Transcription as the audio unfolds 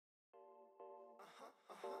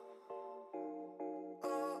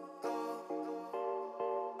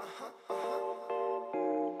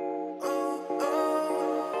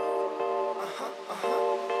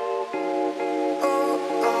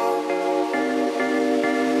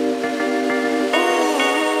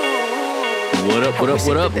What up, what up,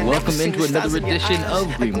 what up? Welcome into another edition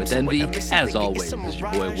of Green with Envy. As always, this is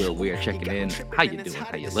your boy Will. We are checking in. How you doing?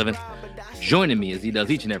 How you living? Joining me as he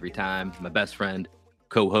does each and every time, my best friend,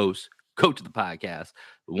 co-host, coach of the podcast,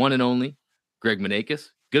 the one and only Greg Manakis.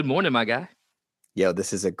 Good morning, my guy. Yo,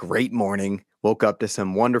 this is a great morning. Woke up to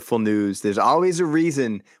some wonderful news. There's always a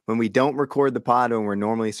reason when we don't record the pod when we're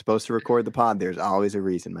normally supposed to record the pod. There's always a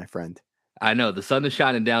reason, my friend. I know the sun is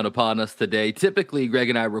shining down upon us today. Typically, Greg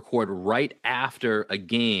and I record right after a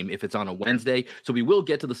game if it's on a Wednesday. So we will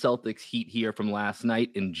get to the Celtics Heat here from last night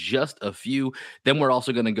in just a few. Then we're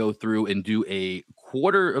also going to go through and do a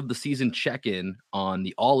quarter of the season check-in on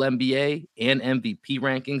the All-NBA and MVP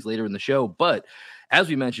rankings later in the show. But as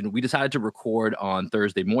we mentioned, we decided to record on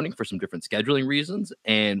Thursday morning for some different scheduling reasons.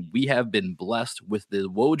 And we have been blessed with the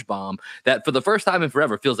Woj bomb that for the first time in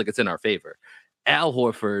forever feels like it's in our favor. Al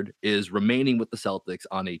Horford is remaining with the Celtics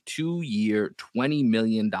on a 2-year, $20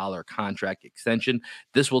 million contract extension.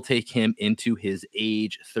 This will take him into his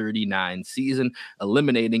age 39 season,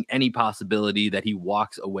 eliminating any possibility that he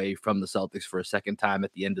walks away from the Celtics for a second time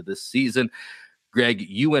at the end of this season. Greg,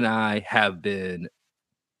 you and I have been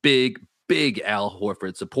big Al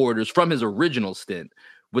Horford supporters from his original stint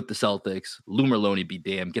with the Celtics. Lou Merlone be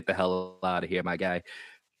damned. Get the hell out of here, my guy.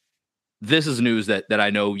 This is news that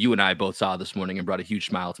I know you and I both saw this morning and brought a huge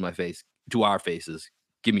smile to our faces.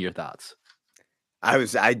 Give me your thoughts.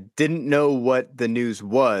 I didn't know what the news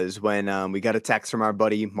was when we got a text from our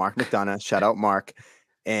buddy Mark McDonough. Shout out Mark,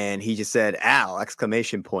 and he just said "Al!" !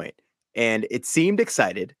 And it seemed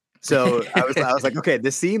excited. So I was like, okay,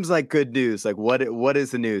 this seems like good news. Like what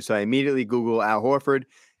is the news? So I immediately Google Al Horford,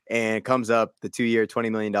 and it comes up the 2-year,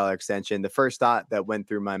 $20 million extension. The first thought that went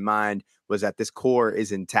through my mind was that this core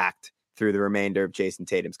is intact through the remainder of Jason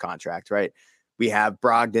Tatum's contract, right? We have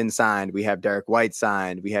Brogdon signed. We have Derek White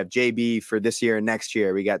signed. We have JB for this year and next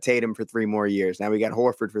year. We got Tatum for 3 more years. Now we got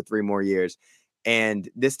Horford for 3 more years. And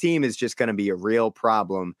this team is just going to be a real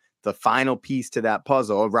problem. The final piece to that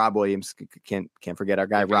puzzle, Rob Williams, can't forget our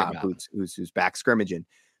guy Rob, who's back scrimmaging,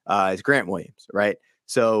 is Grant Williams, right?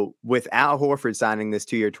 So with Al Horford signing this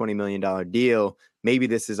 2-year, $20 million deal, maybe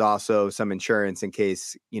this is also some insurance in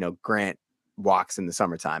case, Grant walks in the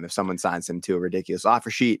summertime if someone signs him to a ridiculous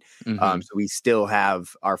offer sheet. So we still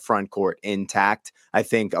have our front court intact. I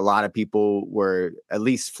think a lot of people were at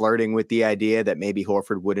least flirting with the idea that maybe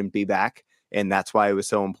Horford wouldn't be back, and that's why it was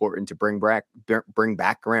so important to bring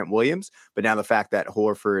back Grant Williams. But now the fact that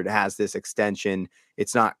Horford has this extension,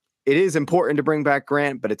 it is important to bring back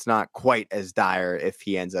Grant, but it's not quite as dire if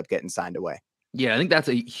he ends up getting signed away. Yeah, I think that's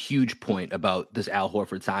a huge point about this Al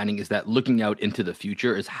Horford signing is that looking out into the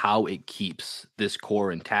future is how it keeps this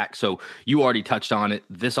core intact. So you already touched on it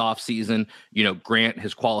this offseason, Grant,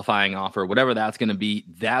 his qualifying offer, whatever that's going to be,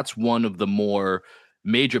 that's one of the more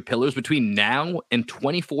major pillars between now and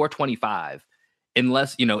 24-25,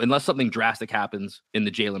 unless something drastic happens in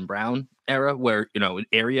the Jaylen Brown era where,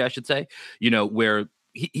 area, I should say, where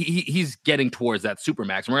he's getting towards that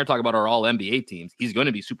supermax. And we're going to talk about our all NBA teams. He's going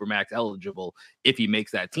to be supermax eligible if he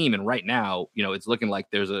makes that team. And right now, it's looking like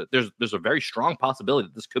there's a very strong possibility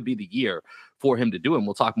that this could be the year for him to do it. And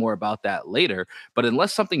we'll talk more about that later. But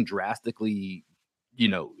unless something dramatically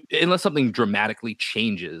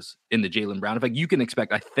changes in the Jaylen Brown effect, you can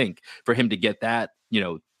expect, I think, for him to get that,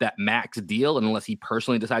 that max deal. And unless he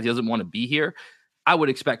personally decides he doesn't want to be here, I would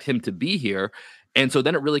expect him to be here. And so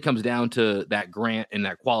then it really comes down to that Grant and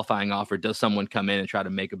that qualifying offer. Does someone come in and try to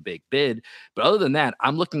make a big bid? But other than that,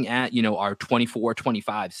 I'm looking at, our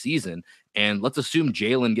 24-25 season. And let's assume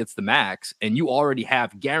Jaylen gets the max. And you already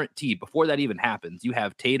have guaranteed, before that even happens, you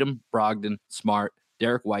have Tatum, Brogdon, Smart,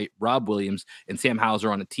 Derek White, Rob Williams, and Sam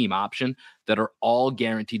Hauser on a team option that are all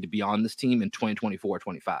guaranteed to be on this team in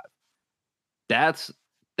 2024-25. That's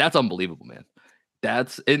unbelievable, man.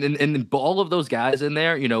 That's and all of those guys in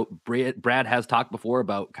there, Brad has talked before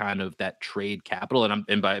about kind of that trade capital,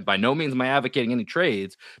 and by no means am I advocating any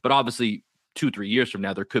trades, but obviously 2-3 years from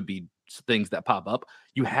now there could be things that pop up.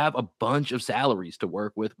 You have a bunch of salaries to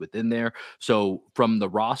work with within there. So from the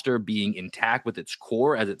roster being intact with its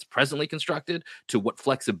core as it's presently constructed to what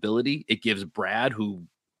flexibility it gives Brad, who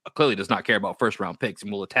clearly does not care about first-round picks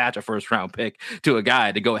and will attach a first-round pick to a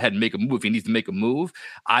guy to go ahead and make a move. If he needs to make a move,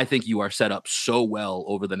 I think you are set up so well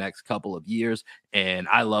over the next couple of years, and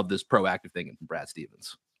I love this proactive thing from Brad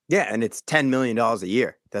Stevens. Yeah, and it's $10 million a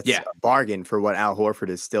year. That's a bargain for what Al Horford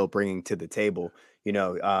is still bringing to the table.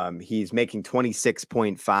 He's making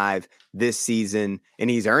 26.5 this season, and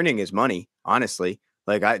he's earning his money, honestly.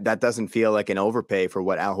 Like that doesn't feel like an overpay for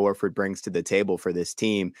what Al Horford brings to the table for this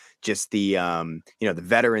team. Just the the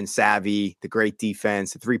veteran savvy, the great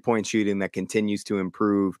defense, the 3-point shooting that continues to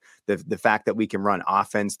improve, the fact that we can run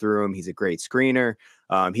offense through him. He's a great screener.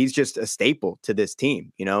 He's just a staple to this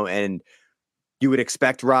team, and you would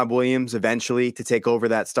expect Rob Williams eventually to take over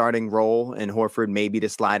that starting role and Horford maybe to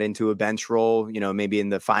slide into a bench role, maybe in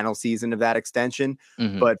the final season of that extension.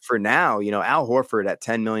 Mhm. But for now, Al Horford at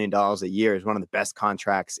 $10 million a year is one of the best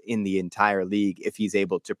contracts in the entire league if he's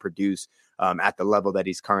able to produce at the level that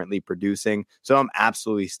he's currently producing. So I'm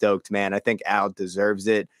absolutely stoked, man. I think Al deserves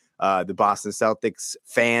it. The Boston Celtics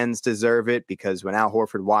fans deserve it because when Al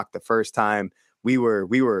Horford walked the first time, we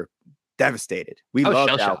were devastated. We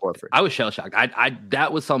loved Al Horford. I was shell shocked. I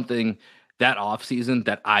that was something that offseason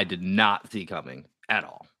that I did not see coming at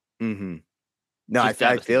all. Mm-hmm. No, I Just feel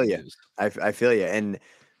devastating you. news. I feel you. And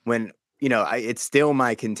when it's still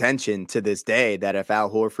my contention to this day that if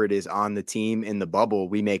Al Horford is on the team in the bubble,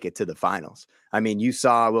 we make it to the finals. I mean, you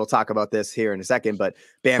saw. We'll talk about this here in a second, but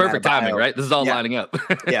Bam Perfect timing, Adebayo, right? This is all yeah, lining up.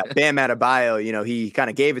 yeah, Bam Adebayo, he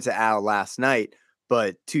kind of gave it to Al last night.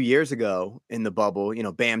 But 2 years ago in the bubble,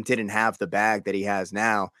 Bam didn't have the bag that he has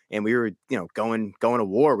now, and we were, going to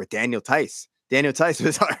war with Daniel Tice. Daniel Tice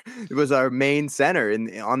was our main center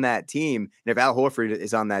on that team. And if Al Horford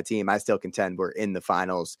is on that team, I still contend we're in the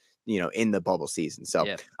finals, in the bubble season. So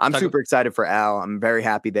Yeah. I'm super excited for Al. I'm very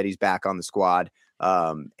happy that he's back on the squad.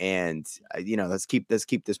 And let's keep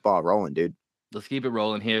this ball rolling, dude. Let's keep it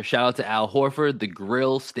rolling here. Shout out to Al Horford. The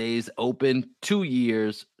grill stays open 2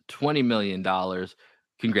 years, $20 million.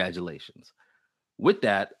 Congratulations. With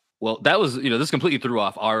that, well, that was, this completely threw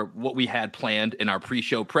off what we had planned in our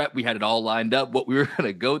pre-show prep. We had it all lined up, what we were going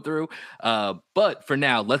to go through. But for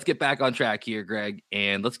now, let's get back on track here, Greg,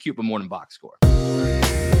 and let's cue up a morning box score.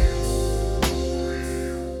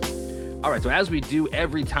 All right, so as we do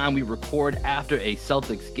every time we record after a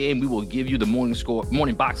Celtics game, we will give you the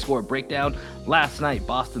morning box score breakdown. Last night,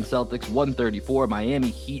 Boston Celtics 134,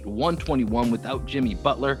 Miami Heat 121 without Jimmy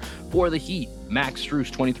Butler. For the Heat, Max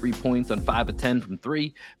Strus 23 points on 5 of 10 from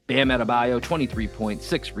 3. Bam Adebayo 23 points,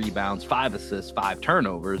 6 rebounds, 5 assists, 5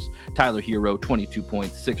 turnovers. Tyler Hero 22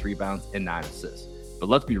 points, 6 rebounds, and 9 assists. But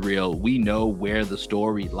let's be real, we know where the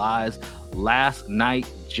story lies. Last night,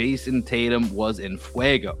 Jason Tatum was in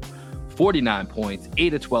fuego. 49 points,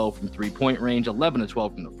 8 of 12 from three-point range, 11 of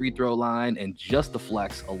 12 from the free throw line, and just the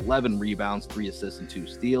flex, 11 rebounds, 3 assists, and 2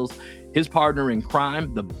 steals. His partner in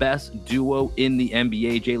crime, the best duo in the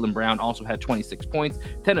NBA, Jaylen Brown, also had 26 points,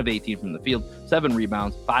 10 of 18 from the field, 7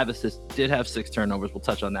 rebounds, 5 assists, did have 6 turnovers. We'll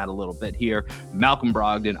touch on that a little bit here. Malcolm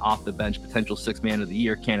Brogdon, off the bench, potential 6th man of the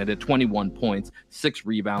year candidate, 21 points, 6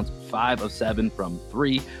 rebounds, 5 of 7 from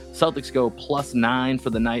 3. Celtics go +9 for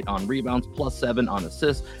the night on rebounds, +7 on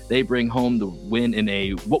assists. They bring home the win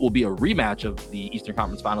in what will be a rematch of the Eastern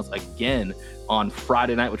Conference Finals again on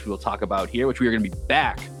Friday night, which we will talk about here, which we are going to be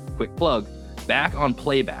back. Quick plug, back on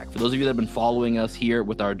playback. For those of you that have been following us here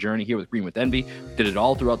with our journey here with Green with Envy, did it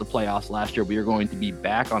all throughout the playoffs last year. We are going to be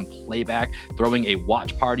back on playback, throwing a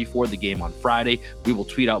watch party for the game on Friday. We will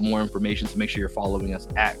tweet out more information, so make sure you're following us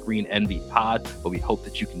at Green Envy Pod, but we hope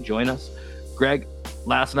that you can join us. Greg,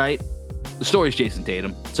 last night, the story's Jason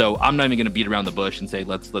Tatum, so I'm not even going to beat around the bush and say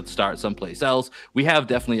let's start someplace else. We have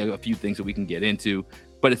definitely a few things that we can get into,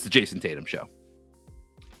 but it's the Jason Tatum show.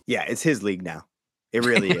 Yeah, it's his league now. It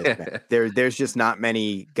really is, man. There's just not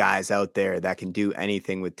many guys out there that can do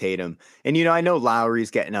anything with Tatum. And, I know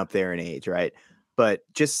Lowry's getting up there in age, right? But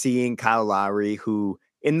just seeing Kyle Lowry, who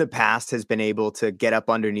in the past has been able to get up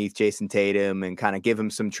underneath Jason Tatum and kind of give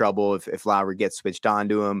him some trouble if Lowry gets switched on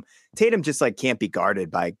to him. Tatum just can't be guarded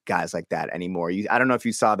by guys like that anymore. I don't know if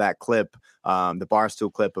you saw that clip, the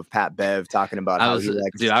Barstool clip of Pat Bev talking about how he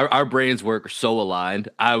likes. Dude, our brains work so aligned.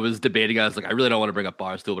 I was debating. I was like, I really don't want to bring up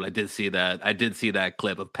Barstool, but I did see that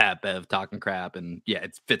clip of Pat Bev talking crap, and yeah,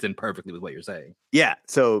 it fits in perfectly with what you're saying. Yeah.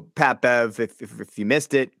 So Pat Bev, if you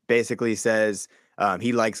missed it, basically says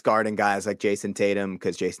he likes guarding guys like Jason Tatum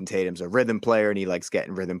because Jason Tatum's a rhythm player and he likes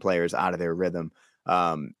getting rhythm players out of their rhythm.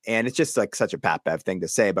 And it's just such a Pat Bev thing to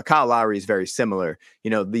say. But Kyle Lowry is very similar.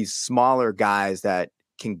 These smaller guys that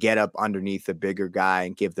can get up underneath a bigger guy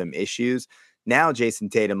and give them issues. Now Jason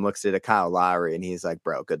Tatum looks at a Kyle Lowry and he's like,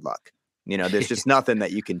 bro, good luck. There's just nothing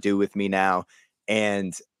that you can do with me now.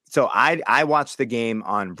 And so I watched the game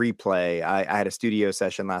on replay. I had a studio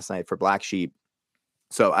session last night for Black Sheep.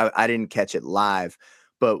 So I didn't catch it live,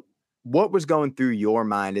 but what was going through your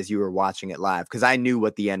mind as you were watching it live? Because I knew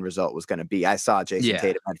what the end result was going to be. I saw Jason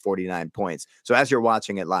Tatum had 49 points. So as you're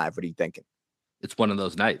watching it live, what are you thinking? It's one of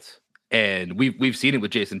those nights. And we've seen it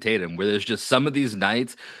with Jason Tatum, where there's just some of these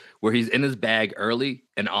nights where he's in his bag early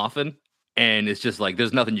and often. And it's just like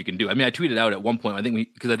there's nothing you can do. I mean, I tweeted out at one point, I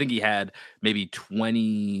think he had maybe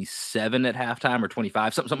 27 at halftime or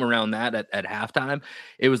 25, something around that at halftime.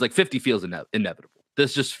 It was like 50 feels inevitable.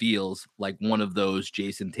 This just feels like one of those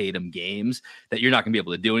Jason Tatum games that you're not going to be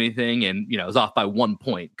able to do anything. And, it was off by 1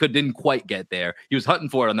 point. Didn't quite get there. He was hunting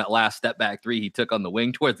for it on that last step back three he took on the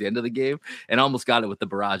wing towards the end of the game and almost got it with the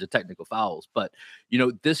barrage of technical fouls. But,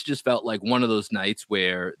 this just felt like one of those nights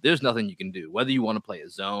where there's nothing you can do, whether you want to play a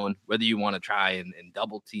zone, whether you want to try and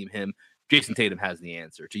double team him. Jason Tatum has the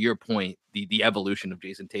answer. To your point, the evolution of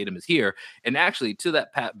Jason Tatum is here. And actually, to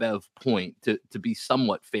that Pat Bev point, to be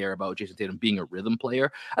somewhat fair about Jason Tatum being a rhythm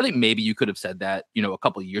player, I think maybe you could have said that, a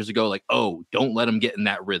couple of years ago, like, oh, don't let him get in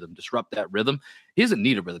that rhythm, disrupt that rhythm. He doesn't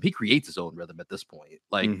need a rhythm. He creates his own rhythm at this point.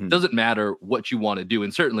 Like, doesn't matter what you want to do.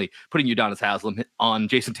 And certainly putting Udonis Haslem on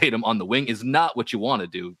Jason Tatum on the wing is not what you want to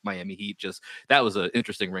do, Miami Heat. Just that was an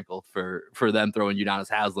interesting wrinkle for them throwing Udonis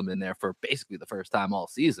Haslem in there for basically the first time all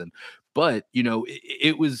season. But,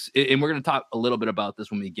 it was, and we're going to talk a little bit about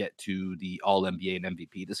this when we get to the All NBA and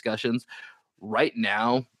MVP discussions. Right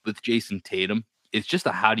now with Jason Tatum, it's just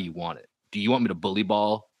a how do you want it? Do you want me to bully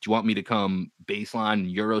ball? Do you want me to come baseline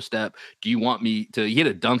Euro step? Do you want me to? He had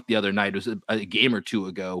a dunk the other night. It was a game or two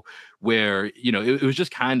ago where, it was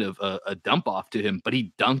just kind of a dump off to him, but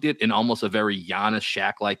he dunked it in almost a very Giannis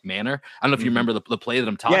Shaq-like manner. I don't know if you remember the play that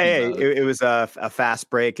I'm talking about. It was a fast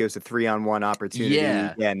break. It was a 3-on-1 opportunity.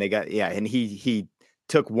 Yeah. And and he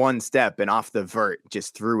took one step and off the vert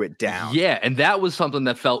just threw it down. Yeah, and that was something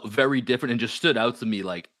that felt very different and just stood out to me.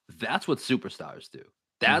 Like, that's what superstars do.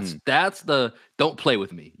 That's the don't play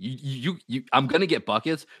with me. You I'm gonna get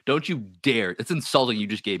buckets. Don't you dare. It's insulting. You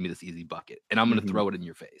just gave me this easy bucket, and I'm gonna throw it in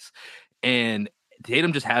your face. And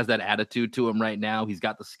Tatum just has that attitude to him right now. He's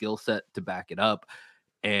got the skill set to back it up,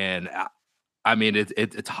 and I mean,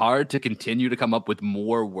 it's hard to continue to come up with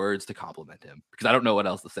more words to compliment him because I don't know what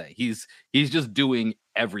else to say. He's just doing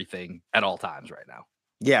everything at all times right now.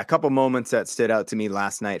 Yeah, a couple moments that stood out to me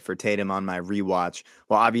last night for Tatum on my rewatch.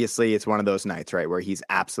 Well, obviously, it's one of those nights, right, where he's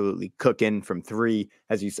absolutely cooking from three.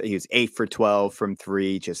 As you say, he was 8 for 12 from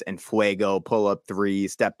three, just en fuego, pull up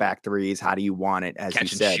threes, step back threes. How do you want it? As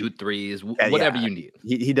Catch you said, and shoot threes, whatever you need.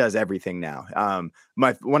 He does everything now.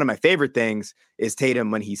 One of my favorite things is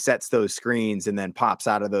Tatum when he sets those screens and then pops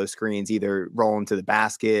out of those screens, either rolling to the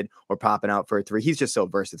basket or popping out for a three. He's just so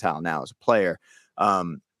versatile now as a player.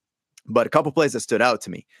 But a couple plays that stood out to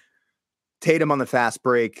me. Tatum on the fast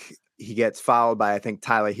break, he gets fouled by, I think,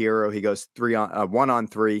 Tyler Hero. He goes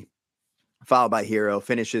 1-on-3, fouled by Hero,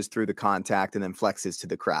 finishes through the contact, and then flexes to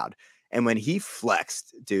the crowd. And when he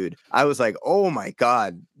flexed, dude, I was like, oh my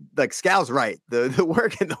God, like Scal's right. The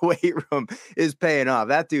work in the weight room is paying off.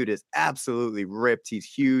 That dude is absolutely ripped. He's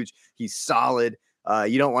huge. He's solid.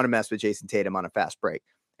 You don't want to mess with Jason Tatum on a fast break.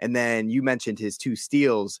 And then you mentioned his 2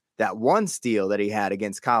 steals, that one steal that he had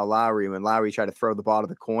against Kyle Lowry when Lowry tried to throw the ball to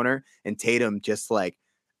the corner and Tatum just like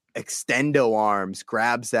extendo arms,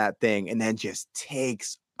 grabs that thing and then just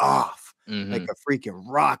takes off like a freaking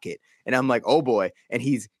rocket. And I'm like, oh boy. And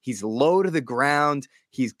he's low to the ground.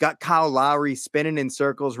 He's got Kyle Lowry spinning in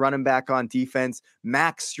circles, running back on defense.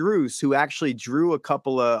 Max Strus, who actually drew a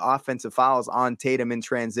couple of offensive fouls on Tatum in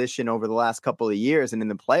transition over the last couple of years. And in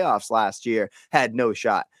the playoffs last year, had no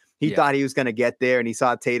shot. He thought he was going to get there and he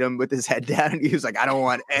saw Tatum with his head down and he was like, I don't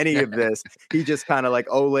want any of this. He just kind of like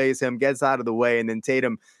olays him, gets out of the way. And then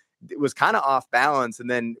Tatum was kind of off balance and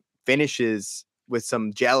then finishes with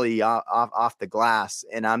some jelly off the glass.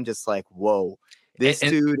 And I'm just like, whoa, this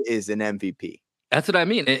dude is an MVP. That's what I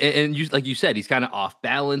mean. And you, like you said, he's kind of off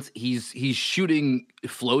balance. He's shooting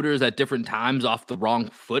floaters at different times off the wrong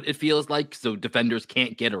foot, it feels like. So defenders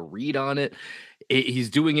can't get a read on it. He's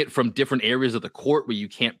doing it from different areas of the court where you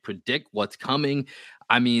can't predict what's coming.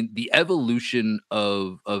 I mean, the evolution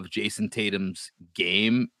of Jason Tatum's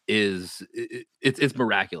game is it's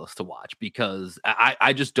miraculous to watch because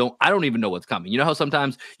I don't even know what's coming. You know how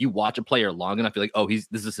sometimes you watch a player long enough, you're like, oh,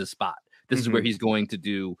 this is his spot. This is where he's going to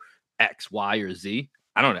do X, Y, or Z.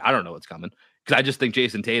 I don't know what's coming because I just think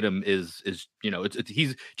Jason Tatum is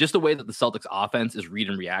he's just the way that the Celtics offense is read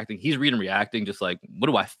and reacting. He's read and reacting just like, what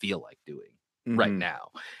do I feel like doing right now?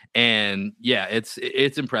 And yeah, it's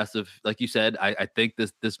impressive. Like you said, I think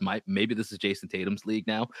this is Jason Tatum's league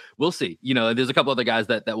now. We'll see. There's a couple other guys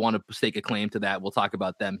that want to stake a claim to that. We'll talk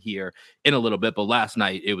about them here in a little bit. But last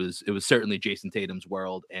night it was certainly Jason Tatum's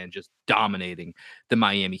world and just dominating the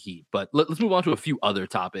Miami Heat. But let's move on to a few other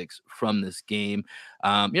topics from this game.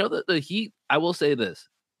 The Heat, I will say this.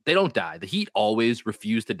 They don't die. The Heat always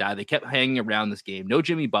refuse to die. They kept hanging around this game. No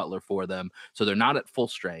Jimmy Butler for them. So they're not at full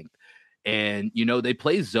strength. And, they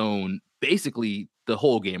play zone basically the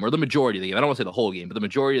whole game, or the majority of the game. I don't want to say the whole game, but the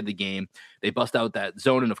majority of the game, they bust out that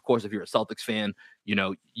zone. And of course, if you're a Celtics fan,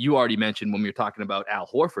 you already mentioned when we were talking about Al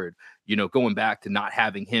Horford, going back to not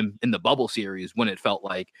having him in the bubble series when it felt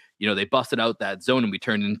like, they busted out that zone and we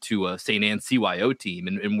turned into a St. Anne CYO team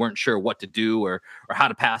and weren't sure what to do or how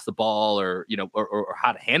to pass the ball or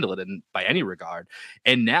how to handle it by any regard.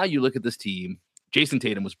 And now you look at this team, Jason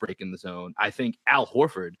Tatum was breaking the zone. I think Al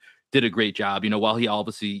Horford did a great job, while he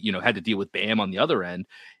obviously, had to deal with Bam on the other end.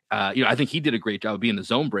 I think he did a great job of being the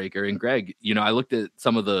zone breaker. And Greg, I looked at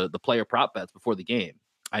some of the player prop bets before the game.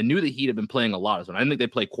 I knew the Heat had been playing a lot of zone. I didn't think they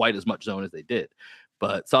played quite as much zone as they did,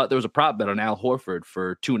 but saw there was a prop bet on Al Horford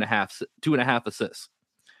for 2.5 assists.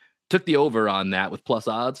 Took the over on that with plus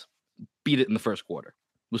odds, beat it in the first quarter.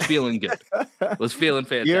 Was feeling good. Was feeling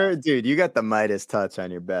fantastic. Dude, you got the Midas touch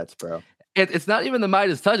on your bets, bro. It's not even the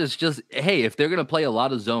Midas touch. It's just, hey, if they're going to play a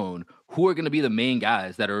lot of zone, who are going to be the main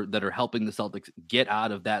guys that are helping the Celtics get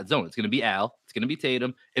out of that zone? It's going to be Al. It's going to be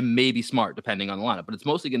Tatum, and maybe Smart, depending on the lineup. But it's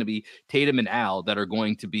mostly going to be Tatum and Al that are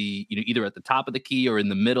going to be, either at the top of the key or in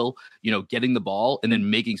the middle, getting the ball and then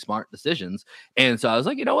making smart decisions. And so I was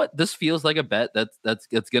like, you know what? This feels like a bet that's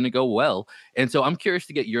going to go well. And so I'm curious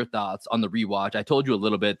to get your thoughts on the rewatch. I told you a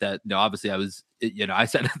little bit that, obviously I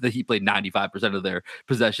said that he played 95% of their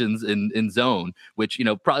possessions in zone, which,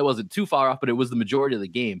 probably wasn't too far off, but it was the majority of the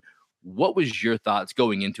game. What was your thoughts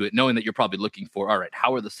going into it, knowing that you're probably looking for, all right,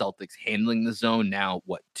 how are the Celtics handling the zone now,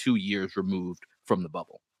 2 years removed from the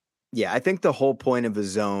bubble? Yeah, I think the whole point of a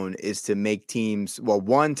zone is to make teams, well,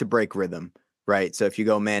 one, to break rhythm, right? So if you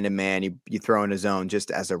go man to man, you throw in a zone just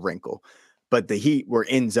as a wrinkle. But the Heat were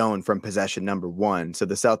in zone from possession number one. So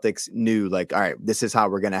the Celtics knew, like, all right, this is how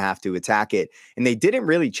we're going to have to attack it. And they didn't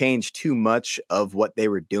really change too much of what they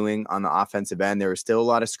were doing on the offensive end. There was still a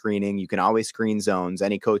lot of screening. You can always screen zones.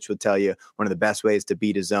 Any coach would tell you one of the best ways to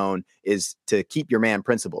beat a zone is to keep your man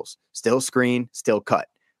principles. Still screen, still cut.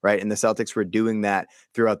 Right. And the Celtics were doing that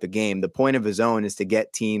throughout the game. The point of a zone is to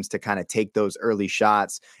get teams to kind of take those early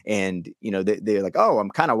shots. And, they're like, oh, I'm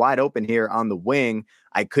kind of wide open here on the wing.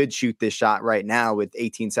 I could shoot this shot right now with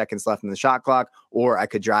 18 seconds left in the shot clock, or I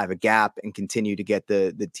could drive a gap and continue to get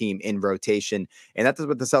the team in rotation. And that's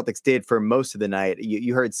what the Celtics did for most of the night.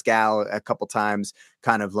 You heard Scal a couple times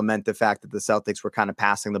kind of lament the fact that the Celtics were kind of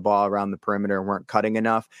passing the ball around the perimeter and weren't cutting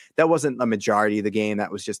enough. That wasn't a majority of the game.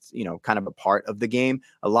 That was just, kind of a part of the game.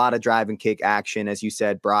 A lot of drive and kick action. As you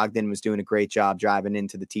said, Brogdon was doing a great job driving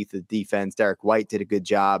into the teeth of the defense. Derek White did a good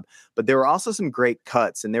job, but there were also some great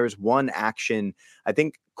cuts. And there was one action, I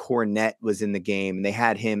think Cornette was in the game and they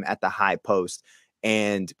had him at the high post.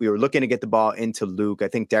 And we were looking to get the ball into Luke. I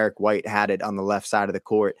think Derek White had it on the left side of the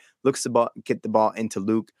court, looks to get the ball into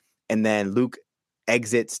Luke. And then Luke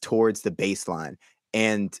exits towards the baseline.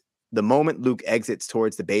 And the moment Luke exits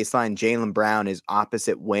towards the baseline, Jaylen Brown is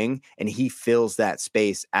opposite wing and he fills that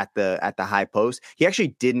space at the high post. He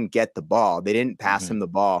actually didn't get the ball. They didn't pass him the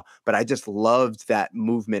ball, but I just loved that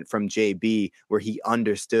movement from JB where he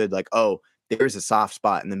understood like, oh, there's a soft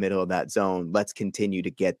spot in the middle of that zone. Let's continue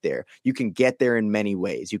to get there. You can get there in many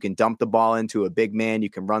ways. You can dump the ball into a big man. You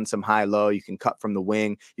can run some high-low. You can cut from the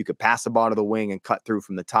wing. You could pass the ball to the wing and cut through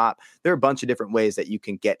from the top. There are a bunch of different ways that you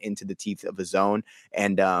can get into the teeth of a zone.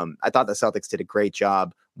 And I thought the Celtics did a great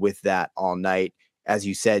job with that all night. As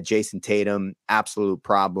you said, Jason Tatum, absolute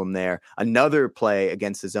problem there. Another play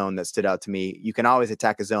against the zone that stood out to me, you can always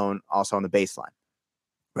attack a zone also on the baseline.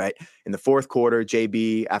 Right. In the fourth quarter,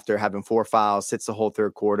 JB, after having 4 fouls, sits the whole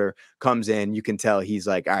third quarter, comes in. You can tell he's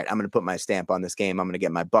like, all right, I'm going to put my stamp on this game. I'm going to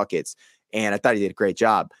get my buckets. And I thought he did a great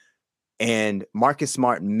job. And Marcus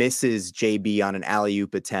Smart misses JB on an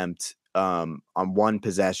alley-oop attempt on one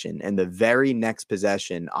possession. And the very next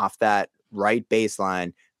possession off that right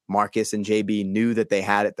baseline, Marcus and JB knew that they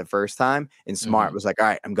had it the first time, and Smart was like, all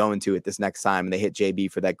right, I'm going to it this next time. And they hit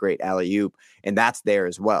JB for that great alley-oop, and that's there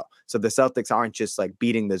as well. So the Celtics aren't just like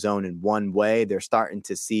beating the zone in one way. They're starting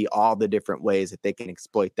to see all the different ways that they can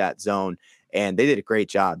exploit that zone. And they did a great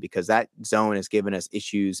job because that zone has given us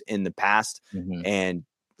issues in the past. And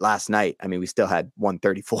last night, I mean, we still had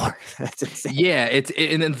 134. That's insane. Yeah,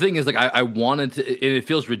 and the thing is, like, I wanted to, and it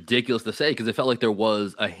feels ridiculous to say because it felt like there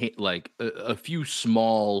was a few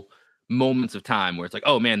small moments of time where it's like,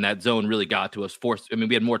 oh man, that zone really got to us. I mean,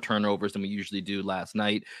 we had more turnovers than we usually do last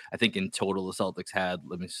night. I think in total the Celtics had,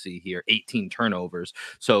 let me see here, 18 turnovers.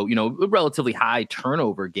 So, a relatively high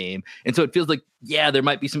turnover game. And so it feels like, yeah, there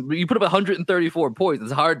might be some, you put up 134 points.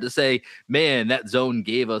 It's hard to say, man, that zone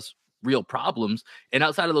gave us real problems. And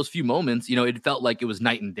outside of those few moments, it felt like it was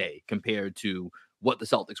night and day compared to what the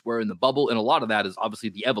Celtics were in the bubble. And a lot of that is obviously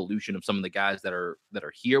the evolution of some of the guys that are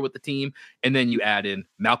here with the team. And then you add in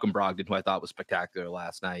Malcolm Brogdon, who I thought was spectacular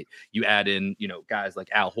last night. You add in, guys like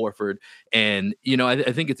Al Horford. And,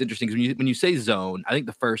 I think it's interesting because when you say zone, I think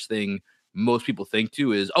the first thing most people think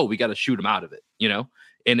too is, oh, we got to shoot him out of it,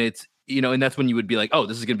 and it's, and that's when you would be like, oh,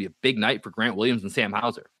 this is going to be a big night for Grant Williams and Sam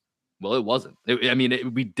Hauser. Well, it wasn't.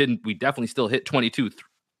 We definitely still hit 22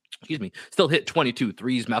 still hit 22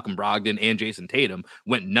 threes. Malcolm Brogdon and Jason Tatum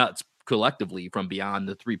went nuts collectively from beyond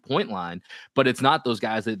the 3-point line, but it's not those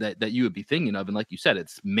guys that you would be thinking of. And like you said,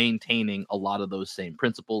 it's maintaining a lot of those same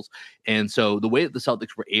principles. And so the way that the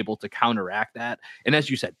Celtics were able to counteract that, and as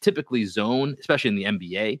you said, typically zone, especially in the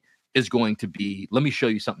NBA, is going to be, let me show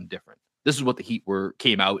you something different. This is what the Heat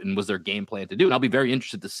came out and was their game plan to do. And I'll be very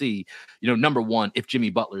interested to see, number one, if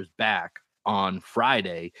Jimmy Butler's back on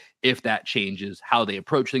Friday, if that changes how they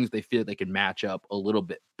approach things. They feel they can match up a little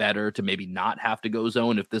bit better to maybe not have to go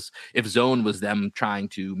zone if zone was them trying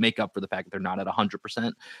to make up for the fact that they're not at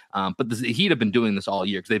 100%. But the Heat have been doing this all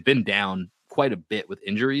year because they've been down quite a bit with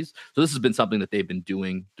injuries. So this has been something that they've been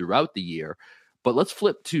doing throughout the year. But let's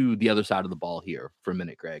flip to the other side of the ball here for a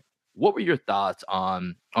minute, Greg. What were your thoughts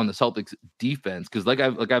on the Celtics defense? Because like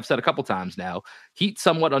I've said a couple times now, Heat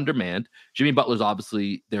somewhat undermanned. Jimmy Butler's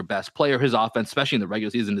obviously their best player. His offense, especially in the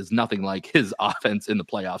regular season, is nothing like his offense in the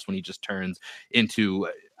playoffs when he just turns into,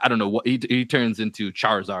 I don't know what he turns into,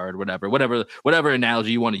 Charizard, whatever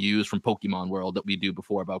analogy you want to use from Pokemon World that we do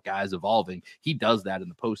before about guys evolving. He does that in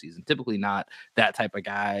the postseason. Typically not that type of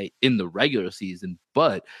guy in the regular season,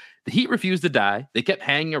 but the Heat refused to die. They kept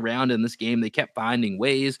hanging around in this game. They kept finding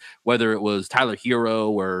ways, whether it was Tyler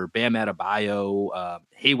Hero or Bam Adebayo.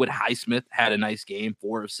 Haywood Highsmith had a nice game,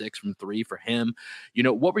 4 of 6 from 3 for him.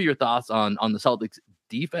 What were your thoughts on the Celtics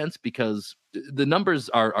defense? Because the numbers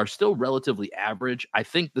are still relatively average. I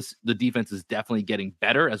think the defense is definitely getting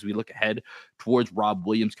better as we look ahead towards Rob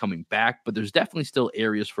Williams coming back, but there's definitely still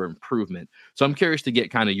areas for improvement. So I'm curious to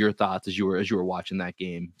get kind of your thoughts as you were watching that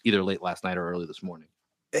game, either late last night or early this morning.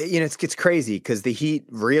 It's crazy because the Heat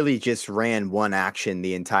really just ran one action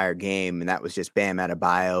the entire game, and that was just Bam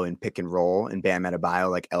Adebayo and pick and roll, and Bam Adebayo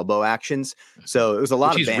like elbow actions. So it was a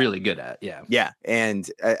lot Which of he's Bam. really good at, yeah. Yeah, and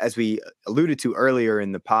as we alluded to earlier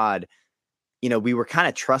in the pod, we were kind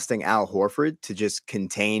of trusting Al Horford to just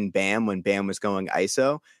contain Bam when Bam was going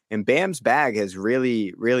ISO, and Bam's bag has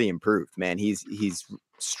really, really improved, man. He's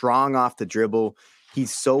strong off the dribble.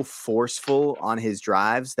 He's so forceful on his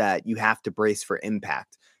drives that you have to brace for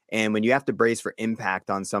impact. And when you have to brace for impact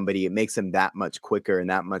on somebody, it makes them that much quicker and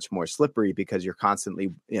that much more slippery because you're constantly,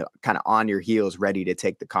 kind of on your heels, ready to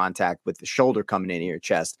take the contact with the shoulder coming into your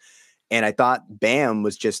chest. And I thought Bam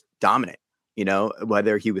was just dominant,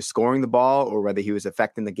 whether he was scoring the ball or whether he was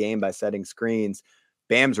affecting the game by setting screens.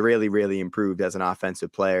 Bam's really, really improved as an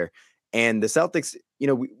offensive player. And the Celtics,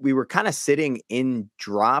 we were kind of sitting in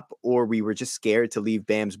drop, or we were just scared to leave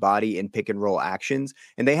Bam's body in pick and roll actions.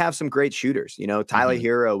 And they have some great shooters. Tyler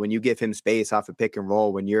Hero, when you give him space off a pick and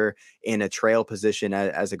roll, when you're in a trail position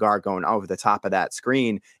as a guard going over the top of that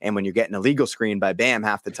screen, and when you're getting a legal screen by Bam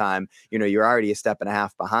half the time, you're already a step and a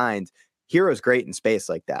half behind. Hero's great in space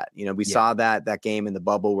like that. We saw that game in the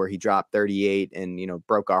bubble where he dropped 38 and,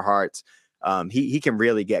 broke our hearts. He can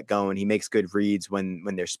really get going. He makes good reads when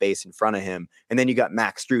there's space in front of him. And then you got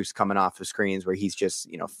Max Strus coming off of screens where he's just,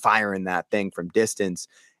 firing that thing from distance.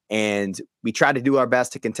 And we tried to do our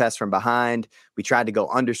best to contest from behind. We tried to go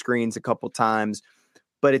under screens a couple times,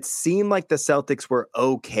 but it seemed like the Celtics were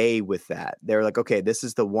okay with that. They're like, okay, this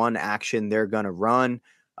is the one action they're going to run.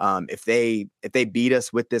 If they beat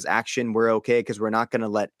us with this action, we're okay, because we're not going to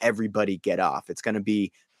let everybody get off. It's going to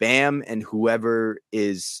be Bam and whoever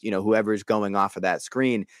is going off of that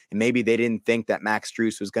screen. And maybe they didn't think that Max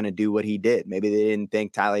Strus was going to do what he did. Maybe they didn't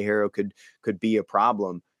think Tyler Hero could be a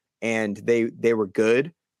problem. And they were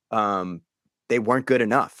good. They weren't good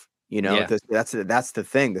enough. That's the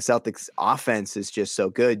thing. The Celtics offense is just so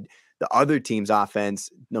good. The other team's offense,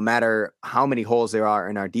 no matter how many holes there are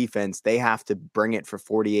in our defense, they have to bring it for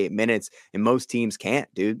 48 minutes. And most teams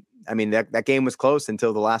can't, dude. I mean, that game was close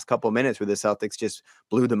until the last couple of minutes where the Celtics just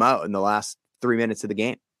blew them out in the last 3 minutes of the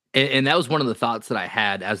game. And that was one of the thoughts that I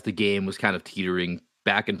had as the game was kind of teetering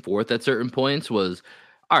back and forth at certain points was,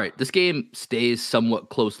 all right, this game stays somewhat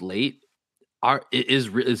close late. Is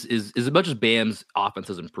as much as Bam's offense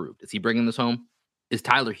has improved, is he bringing this home? Is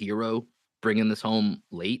Tyler Hero bringing this home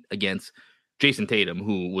late against Jason Tatum,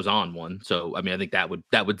 who was on one? So, I think that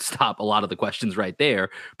would stop a lot of the questions right there.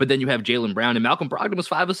 But then you have Jaylen Brown, and Malcolm Brogdon was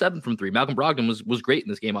 5 of 7 from 3. Malcolm Brogdon was great in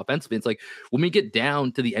this game offensively. It's like when we get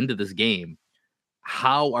down to the end of this game,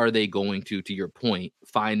 how are they going to your point,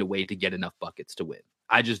 find a way to get enough buckets to win?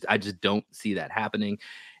 I just don't see that happening.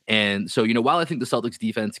 And so, while I think the Celtics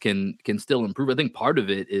defense can still improve, I think part of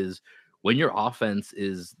it is when your offense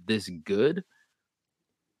is this good,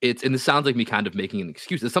 and this sounds like me kind of making an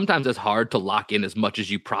excuse. Sometimes it's hard to lock in as much as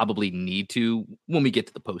you probably need to when we get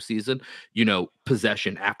to the postseason,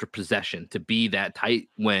 possession after possession to be that tight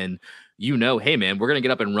when, hey man, we're going to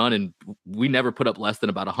get up and run. And we never put up less than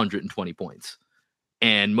about 120 points.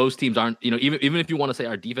 And most teams aren't, even if you want to say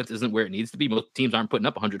our defense isn't where it needs to be, most teams aren't putting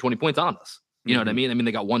up 120 points on us. You know what I mean? I mean,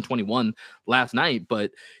 they got 121 last night,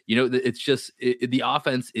 but it's just the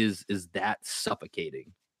offense is that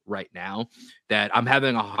suffocating right now that I'm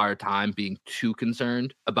having a hard time being too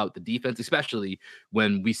concerned about the defense, especially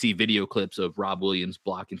when we see video clips of Rob Williams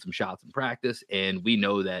blocking some shots in practice. And we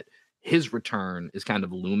know that his return is kind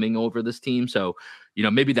of looming over this team. So,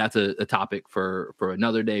 maybe that's a topic for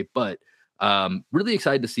another day, but really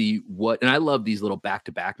excited to see and I love these little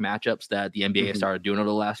back-to-back matchups that the NBA has started doing over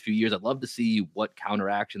the last few years. I'd love to see what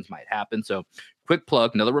counteractions might happen. So quick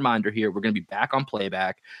plug, another reminder here, we're going to be back on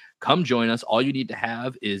Playback. Come join us. All you need to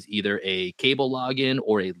have is either a cable login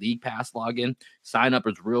or a League Pass login. Sign up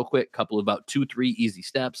is real quick, couple of about 2-3 easy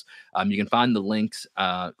steps. You can find the links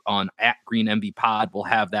on @GreenMVPod. We'll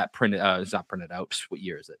have that printed. It's not printed out. What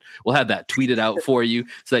year is it? We'll have that tweeted out for you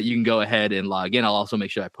so that you can go ahead and log in. I'll also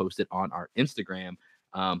make sure I post it on our Instagram.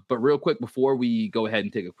 But real quick, before we go ahead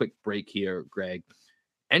and take a quick break here, Greg,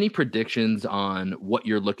 any predictions on what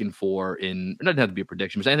you're looking for it doesn't have to be a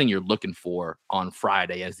prediction, but anything you're looking for on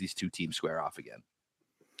Friday as these two teams square off again?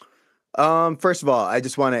 First of all, I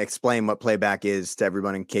just want to explain what Playback is to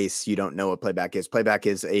everyone in case you don't know what Playback is. Playback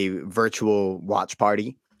is a virtual watch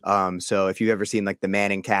party. So if you've ever seen like the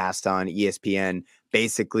Manning cast on ESPN,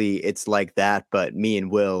 basically it's like that, but me and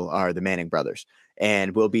Will are the Manning brothers,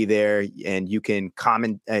 and we'll be there, and you can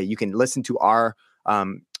comment, you can listen to our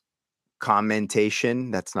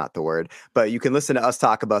commentation. That's not the word, but you can listen to us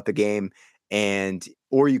talk about the game,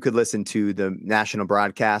 or you could listen to the national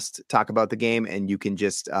broadcast talk about the game, and you can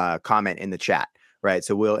just comment in the chat, right?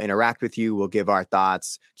 So we'll interact with you. We'll give our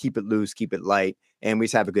thoughts, keep it loose, keep it light, and we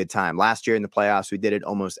just have a good time. Last year in the playoffs, we did it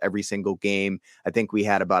almost every single game. I think we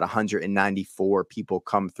had about 194 people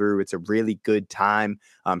come through. It's a really good time.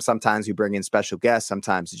 Sometimes we bring in special guests.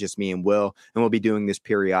 Sometimes it's just me and Will, and we'll be doing this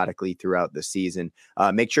periodically throughout the season.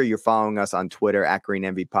 Make sure you're following us on Twitter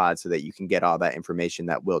 @GreenMVPod so that you can get all that information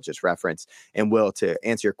that Will just referenced. And Will, to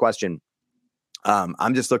answer your question,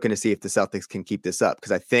 I'm just looking to see if the Celtics can keep this up,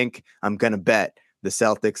 because I think I'm going to bet the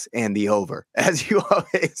Celtics and the over, as you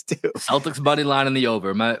always do. Celtics money line and the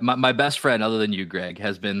over. My best friend, other than you, Greg,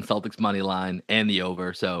 has been Celtics money line and the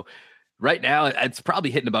over. So right now, it's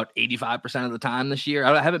probably hitting about 85% of the time this year.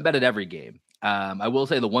 I haven't bet it every game. I will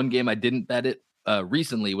say the one game I didn't bet it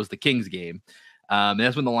recently was the Kings game. And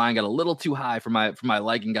that's when the line got a little too high for my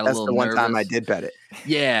liking. Got a little nervous. That's the one time I did bet it.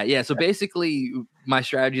 Yeah. So basically, my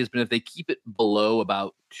strategy has been if they keep it below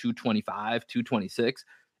about 225, 226,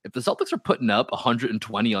 if the Celtics are putting up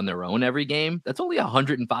 120 on their own every game, that's only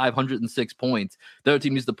 105, 106 points the other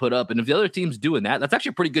team needs to put up. And if the other team's doing that, that's actually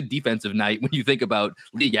a pretty good defensive night when you think about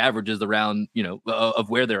league averages around, of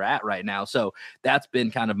where they're at right now. So that's been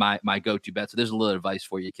kind of my go-to bet. So there's a little advice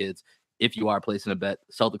for you kids. If you are placing a bet,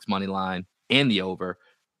 Celtics money line and the over,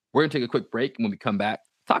 we're going to take a quick break. And when we come back,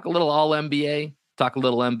 talk a little all NBA, talk a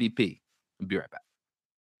little MVP. We'll be right back.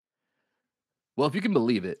 Well, if you can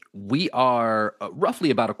believe it, we are roughly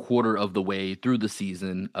about a quarter of the way through the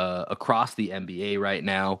season across the NBA right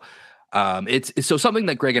now. It's so something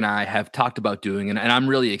that Greg and I have talked about doing, and I'm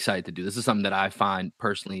really excited to do. This is something that I find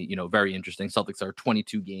personally, very interesting. Celtics are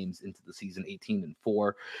 22 games into the season,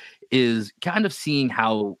 18-4, is kind of seeing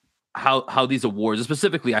how these awards,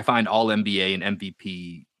 specifically, I find All NBA and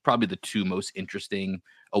MVP probably the two most interesting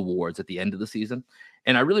awards at the end of the season.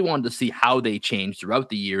 And I really wanted to see how they changed throughout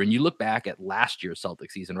the year. And you look back at last year's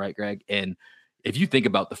Celtics season, right, Greg? And if you think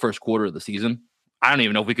about the first quarter of the season, I don't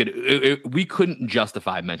even know if we couldn't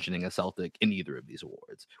justify mentioning a Celtic in either of these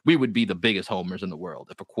awards. We would be the biggest homers in the world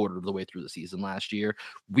if a quarter of the way through the season last year,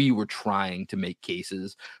 we were trying to make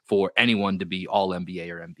cases for anyone to be All NBA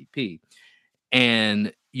or MVP.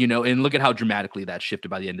 And, and look at how dramatically that shifted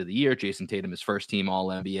by the end of the year. Jason Tatum is first team All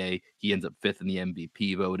NBA. He ends up fifth in the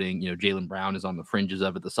MVP voting. Jaylen Brown is on the fringes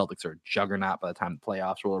of it. The Celtics are a juggernaut by the time the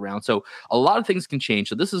playoffs roll around. So a lot of things can change.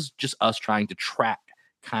 So this is just us trying to track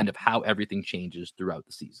kind of how everything changes throughout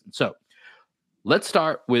the season. So Let's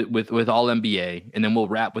start with all NBA, and then we'll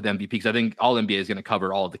wrap with MVP because I think all NBA is going to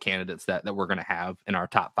cover all of the candidates that we're going to have in our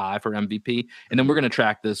top 5 for MVP, and then we're going to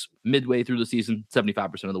track this midway through the season,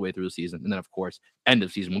 75% of the way through the season, and then of course end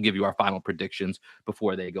of season we'll give you our final predictions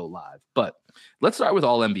before they go live. But let's start with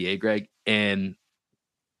all NBA, Greg. And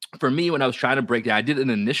for me, when I was trying to break down, I did an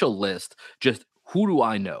initial list, just who do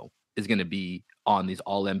I know is going to be on these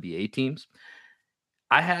all NBA teams.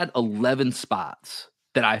 I had 11 spots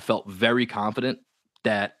that I felt very confident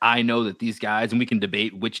that I know that these guys, and we can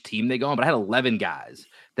debate which team they go on, but I had 11 guys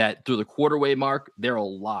that through the quarterway mark, they're a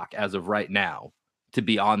lock as of right now to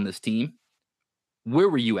be on this team. Where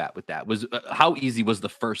were you at with that? Was how easy was the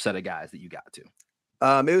first set of guys that you got to?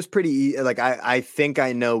 It was pretty like I think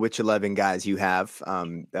I know which 11 guys you have.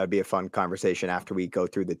 That'd be a fun conversation after we go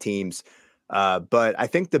through the teams. But I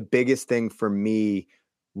think the biggest thing for me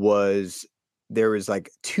was there was like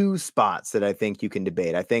 2 spots that I think you can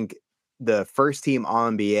debate. I think the first team All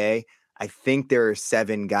NBA, I think there are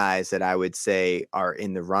 7 guys that I would say are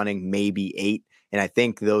in the running, maybe 8. And I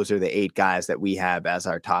think those are the 8 guys that we have as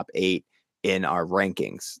our top 8 in our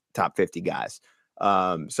rankings, top 50 guys.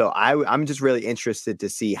 So I'm just really interested to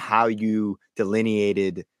see how you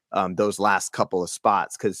delineated those last couple of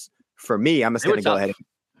spots. Because for me, I'm just going to go ahead.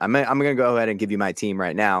 I'm going to go ahead and give you my team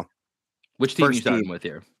right now. Which team are you starting with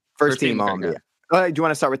here? First team on me. Do you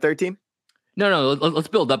want to start with third team? No. Let's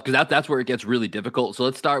build up because that's where it gets really difficult. So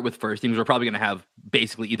let's start with first teams. We're probably going to have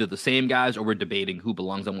basically either the same guys or we're debating who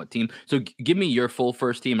belongs on what team. So give me your full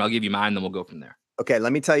first team. I'll give you mine, then we'll go from there. Okay,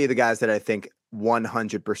 let me tell you the guys that I think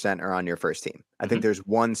 100% are on your first team. I think there's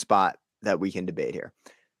one spot that we can debate here.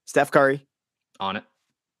 Steph Curry. On it.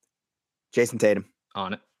 Jason Tatum.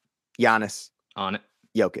 On it. Giannis. On it.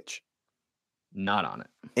 Jokic. Not on it.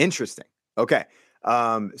 Interesting. Okay.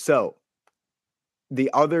 So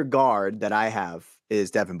the other guard that I have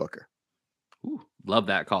is Devin Booker. Ooh, love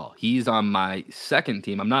that call. He's on my second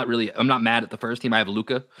team. I'm not mad at the first team. I have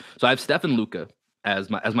Luka. So I have Steph and Luka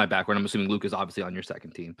as my backcourt. I'm assuming Luka's obviously on your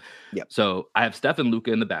second team. Yep. So I have Steph and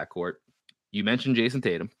Luka in the backcourt. You mentioned Jason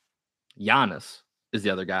Tatum. Giannis is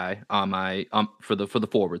the other guy on my for the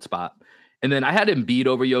forward spot. And then I had Embiid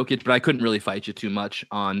over Jokic, but I couldn't really fight you too much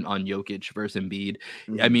on Jokic versus Embiid.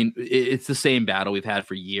 Mm-hmm. I mean, it's the same battle we've had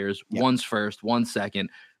for years. Yep. One's first, one's second.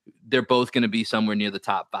 They're both going to be somewhere near the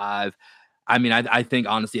top 5. I mean, I think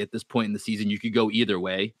honestly at this point in the season, you could go either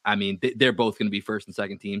way. I mean, they're both going to be first and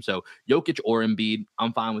second team. So Jokic or Embiid,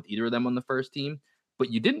 I'm fine with either of them on the first team. But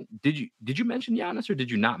you did you mention Giannis or did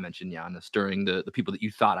you not mention Giannis during the people that you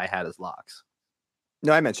thought I had as locks?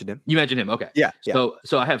 No, I mentioned him. You mentioned him. Okay. Yeah.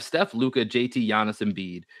 So I have Steph, Luka, JT, Giannis,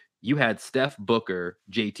 Embiid. You had Steph, Booker,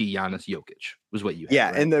 JT, Giannis, Jokic was what you had. Yeah.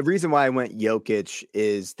 Right? And the reason why I went Jokic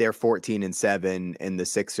is they're 14-7 and the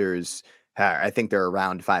Sixers, I think they're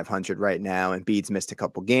around 500 right now. And Embiid's missed a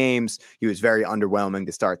couple games. He was very underwhelming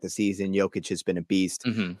to start the season. Jokic has been a beast.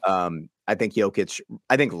 Mm-hmm. I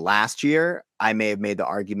think last year I may have made the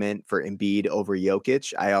argument for Embiid over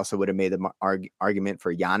Jokic. I also would have made the argument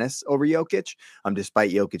for Giannis over Jokic,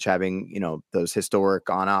 despite Jokic having, those historic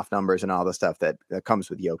on-off numbers and all the stuff that comes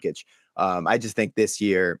with Jokic. I just think this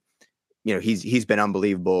year, he's been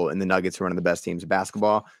unbelievable, and the Nuggets are one of the best teams of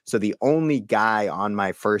basketball. So the only guy on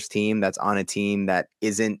my first team that's on a team that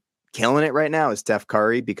isn't killing it right now is Steph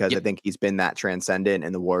Curry, because I think he's been that transcendent,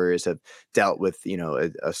 and the Warriors have dealt with,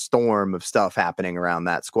 a storm of stuff happening around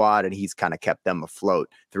that squad, and he's kind of kept them afloat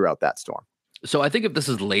throughout that storm. So I think if this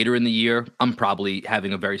is later in the year, I'm probably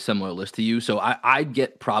having a very similar list to you. So I'd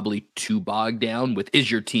get probably too bogged down with, is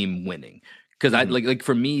your team winning? Because I like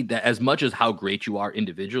for me, that as much as how great you are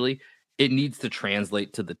individually, it needs to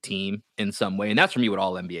translate to the team in some way. And that's for me with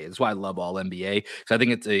all NBA. That's why I love all NBA. Because I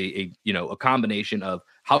think it's a combination of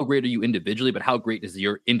how great are you individually, but how great does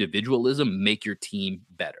your individualism make your team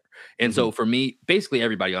better? And so for me, basically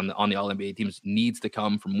everybody on the all NBA teams needs to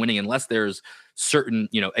come from winning, unless there's certain,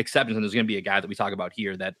 exceptions. And there's going to be a guy that we talk about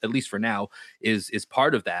here that, at least for now, is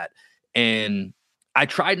part of that. And I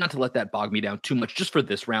tried not to let that bog me down too much just for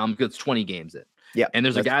this round, because it's 20 games in. Yeah. And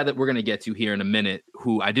there's a guy that we're going to get to here in a minute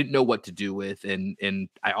who I didn't know what to do with. And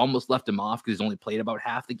I almost left him off because he's only played about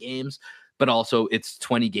half the games, but also it's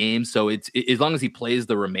 20 games. So it's as long as he plays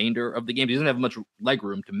the remainder of the game, he doesn't have much leg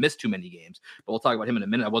room to miss too many games. But we'll talk about him in a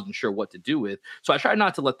minute. I wasn't sure what to do with. So I tried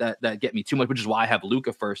not to let that get me too much, which is why I have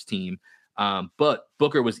Luka first team. But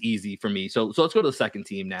Booker was easy for me. So let's go to the second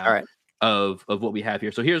team now. All right. Of what we have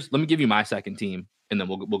here. So let me give you my second team, and then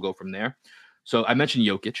we'll go from there. So I mentioned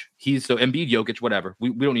Jokic. Embiid, Jokic, whatever.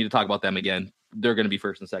 We don't need to talk about them again. They're going to be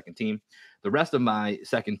first and second team. The rest of my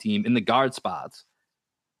second team in the guard spots,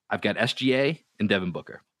 I've got SGA and Devin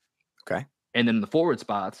Booker. Okay. And then in the forward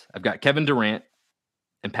spots, I've got Kevin Durant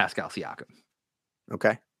and Pascal Siakam.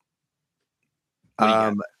 Okay. What do you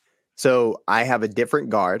got? So I have a different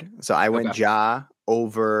guard. So I went Okay. Ja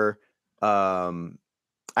over. Actually,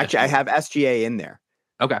 I SGA. have SGA in there.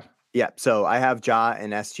 Okay. Yeah. So I have Ja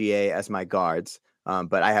and SGA as my guards.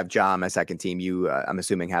 But I have Ja on my second team. You, I'm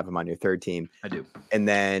assuming, have him on your third team. I do. And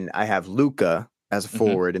then I have Luka as a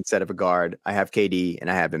forward instead of a guard. I have KD and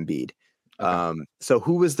I have Embiid. Okay. So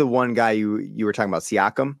who was the one guy you were talking about?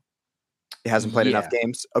 Siakam? He hasn't played enough Yeah.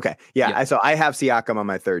 games. Okay. Yeah. Yeah. So I have Siakam on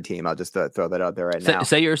my third team. I'll just throw that out there right now.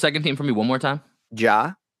 Say your second team for me one more time.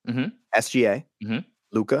 Ja, Mm-hmm. SGA, Mm-hmm.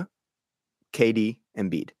 Luka, KD,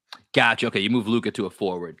 Embiid. Gotcha. Okay, you move Luka to a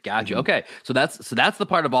forward. Gotcha. Mhm. Okay, so that's the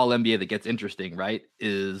part of all NBA that gets interesting, right?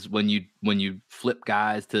 Is when you flip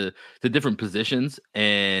guys to different positions,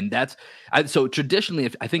 and so traditionally,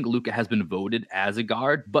 if I think Luka has been voted as a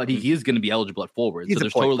guard, but he is going to be eligible at forward. He's So a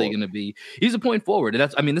there's point totally forward. going to be he's a point forward,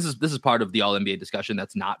 and this is part of the All NBA discussion.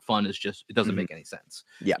 That's not fun. It's just it doesn't make any sense.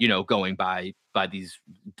 Yeah. Going by these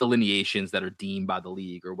delineations that are deemed by the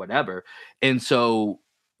league or whatever, and so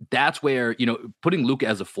that's where, putting Luka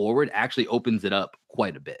as a forward actually opens it up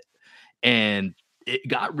quite a bit. And it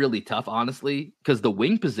got really tough, honestly, because the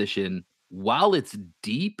wing position, while it's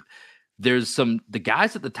deep, there's the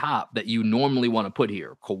guys at the top that you normally want to put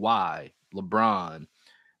here. Kawhi, LeBron.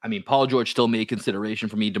 I mean, Paul George still made consideration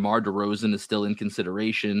for me. DeMar DeRozan is still in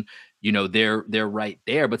consideration. They're right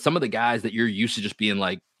there. But some of the guys that you're used to just being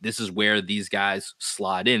like, this is where these guys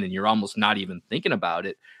slot in, and you're almost not even thinking about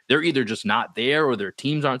it. They're either just not there, or their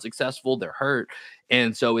teams aren't successful. They're hurt.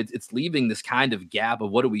 And so it's leaving this kind of gap of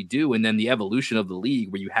what do we do? And then the evolution of the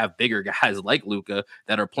league where you have bigger guys like Luka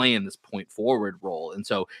that are playing this point forward role. And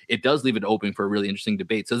so it does leave it open for a really interesting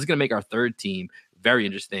debate. So this is going to make our third team very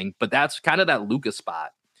interesting. But that's kind of that Luka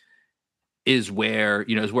spot is where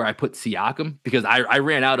I put Siakam, because I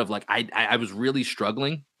ran out of I was really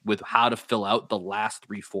struggling with how to fill out the last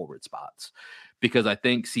three forward spots, because I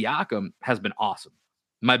think Siakam has been awesome.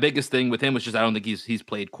 My biggest thing with him was just I don't think he's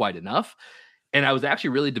played quite enough. And I was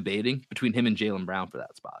actually really debating between him and Jaylen Brown for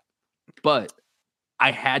that spot. But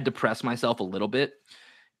I had to press myself a little bit.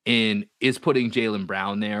 And is putting Jaylen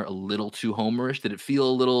Brown there a little too homerish? Did it feel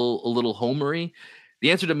a little homery?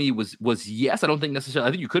 The answer to me was yes. I don't think necessarily.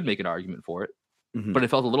 I think you could make an argument for it, but it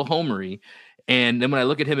felt a little homery. And then when I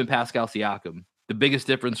look at him and Pascal Siakam, the biggest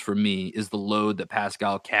difference for me is the load that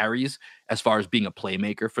Pascal carries as far as being a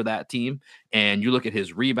playmaker for that team. And you look at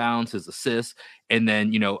his rebounds, his assists, and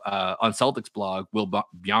then, on Celtics blog, Will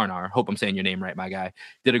Bjarnar, hope I'm saying your name right, my guy,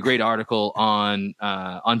 did a great article on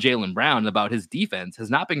Jaylen Brown about his defense has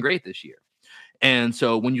not been great this year. And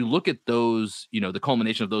so when you look at those, the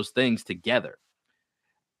culmination of those things together,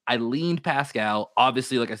 I leaned Pascal.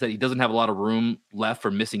 Obviously, like I said, he doesn't have a lot of room left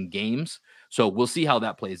for missing games. So we'll see how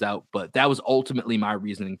that plays out. But that was ultimately my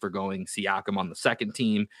reasoning for going Siakam on the second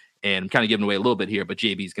team. And I'm kind of giving away a little bit here, but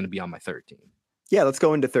JB is going to be on my third team. Yeah, let's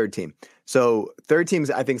go into third team. So third teams,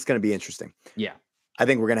 I think, is going to be interesting. Yeah. I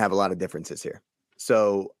think we're going to have a lot of differences here.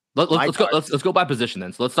 So let's go by position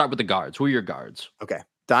then. So let's start with the guards. Who are your guards? Okay.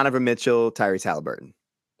 Donovan Mitchell, Tyrese Halliburton.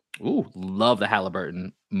 Ooh, love the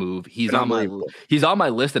Halliburton move. He's on my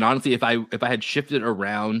list, and honestly, if I had shifted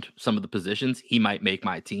around some of the positions, he might make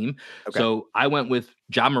my team. Okay. So I went with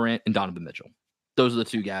Ja Morant and Donovan Mitchell. Those are the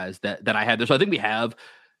two guys that I had there. So I think we have.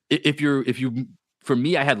 For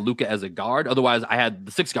me, I had Luka as a guard. Otherwise, I had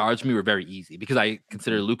the six guards. For me, were very easy because I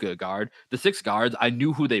consider Luka a guard. The six guards, I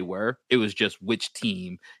knew who they were. It was just which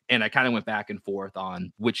team, and I kind of went back and forth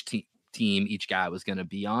on which team each guy was going to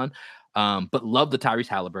be on. But love the Tyrese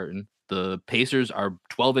Halliburton. The Pacers are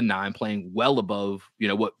 12-9, playing well above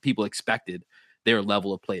what people expected their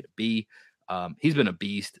level of play to be. He's been a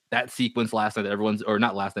beast. That sequence last night,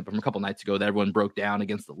 not last night, but from a couple nights ago, that everyone broke down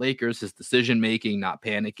against the Lakers. His decision making, not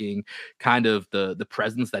panicking, kind of the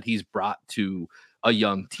presence that he's brought to a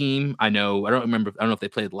young team. I don't know if they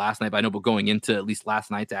played last night, but I know, but going into at least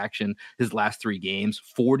last night's action, his last three games,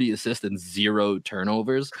 40 assists and 0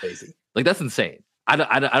 turnovers. Crazy. That's insane.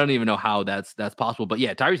 I don't even know how that's possible. But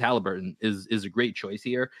yeah, Tyrese Halliburton is a great choice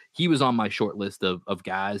here. He was on my short list of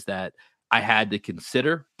guys that I had to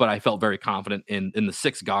consider, but I felt very confident in the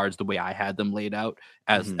six guards, the way I had them laid out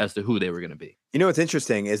as to who they were going to be. What's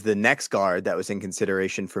interesting is the next guard that was in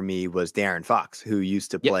consideration for me was De'Aaron Fox, who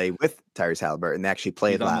used to play with Tyrese Halliburton. They actually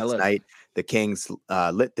played last night. The Kings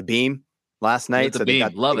lit the beam last night, so they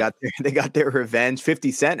got their revenge.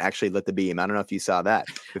 50 Cent actually lit the beam. I don't know if you saw that.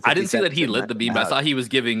 I didn't see that he lit the beam, but I saw he was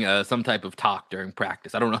giving some type of talk during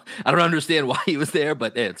practice. I don't know. I don't understand why he was there,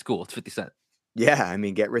 but it's cool. It's 50 Cent. Yeah, I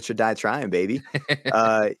mean, get rich or die trying, baby.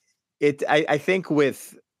 I think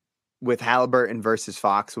with Halliburton versus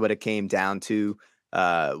Fox, what it came down to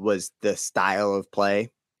was the style of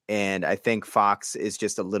play. And I think Fox is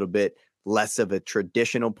just a little bit less of a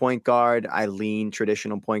traditional point guard. I lean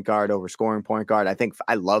traditional point guard over scoring point guard.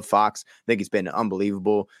 I love Fox. I think he's been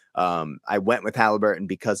unbelievable. I went with Halliburton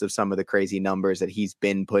because of some of the crazy numbers that he's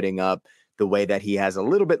been putting up, the way that he has a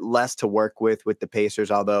little bit less to work with the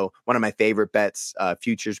Pacers. Although one of my favorite bets,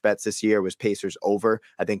 futures bets this year, was Pacers over.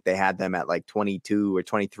 I think they had them at like 22 or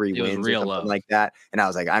 23 It was wins or real something low. like that. And I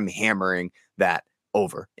was like, I'm hammering that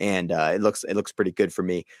over. And it looks pretty good for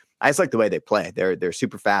me. I just like the way they play. They're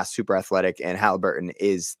super fast, super athletic, and Halliburton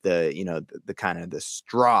is the kind of the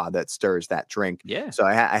straw that stirs that drink. Yeah. So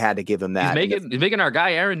I had to give him that. He's making our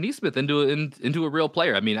guy Aaron Nesmith into a real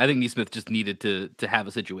player. I mean, I think Nesmith just needed to have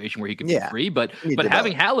a situation where he could be free, but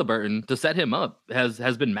having Halliburton to set him up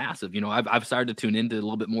has been massive. You know, I've started to tune into a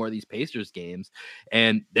little bit more of these Pacers games,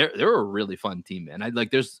 and they're a really fun team, man.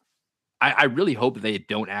 I really hope they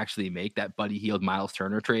don't actually make that Buddy Hield Miles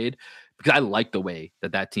Turner trade, because I like the way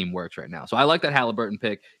that team works right now. So I like that Halliburton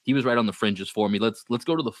pick. He was right on the fringes for me. Let's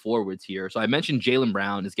go to the forwards here. So I mentioned Jaylen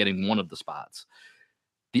Brown is getting one of the spots.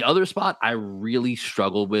 The other spot I really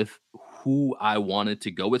struggled with who I wanted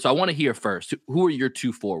to go with. So I want to hear first, who are your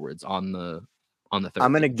two forwards on the third?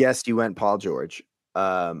 I'm going to guess you went Paul George.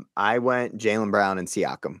 I went Jaylen Brown and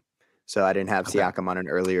Siakam. So I didn't have Siakam on an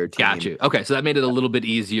earlier team. Got you. Okay, so that made it a little bit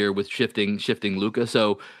easier with shifting Luka.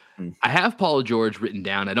 So I have Paul George written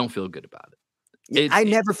down. I don't feel good about it. I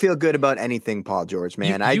never feel good about anything Paul George,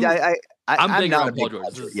 man. I'm big not on Paul George.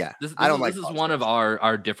 I don't like. This is one of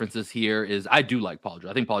our differences here. Is I do like Paul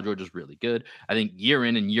George. I think Paul George is really good. I think year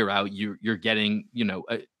in and year out, you're getting,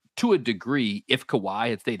 to a degree, if Kawhi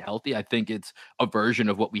had stayed healthy, I think it's a version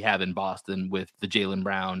of what we have in Boston with the Jaylen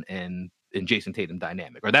Brown and Jason Tatum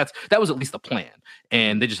dynamic, or that was at least the plan.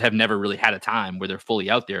 And they just have never really had a time where they're fully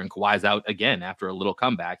out there, and Kawhi's out again after a little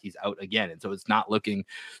comeback. He's out again. And so it's not looking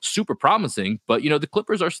super promising, but the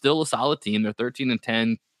Clippers are still a solid team. They're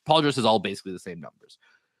 13-10. Paul George is all basically the same numbers.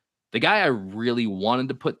 The guy I really wanted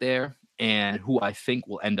to put there, and who I think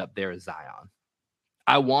will end up there, is Zion.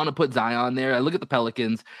 I want to put Zion there. I look at the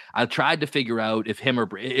Pelicans. I tried to figure out if and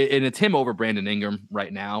it's him over Brandon Ingram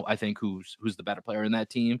right now, I think, who's the better player in that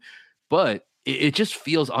team. But it just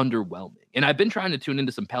feels underwhelming. And I've been trying to tune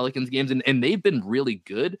into some Pelicans games, and they've been really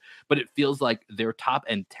good, but it feels like their top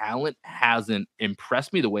end talent hasn't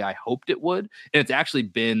impressed me the way I hoped it would. And it's actually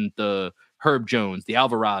been the Herb Jones, the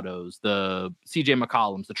Alvarados, the CJ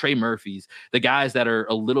McCollums, the Trey Murphys, the guys that are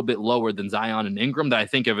a little bit lower than Zion and Ingram that I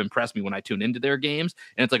think have impressed me when I tune into their games.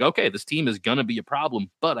 And it's like, okay, this team is going to be a problem,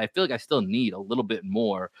 but I feel like I still need a little bit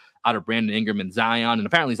more out of Brandon Ingram and Zion. And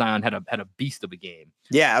apparently Zion had a beast of a game.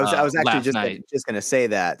 Yeah, I was actually just going to say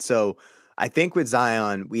that. So I think with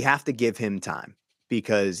Zion, we have to give him time,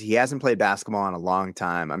 because he hasn't played basketball in a long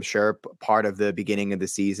time. I'm sure part of the beginning of the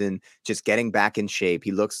season, just getting back in shape.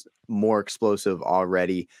 He looks more explosive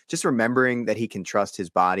already. Just remembering that he can trust his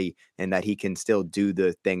body and that he can still do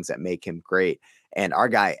the things that make him great. And our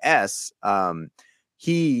guy S,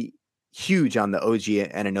 he huge on the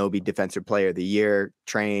OG Anunoby Defensive Player of the Year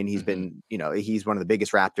train. He's been, he's one of the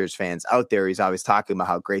biggest Raptors fans out there. He's always talking about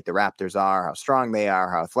how great the Raptors are, how strong they are,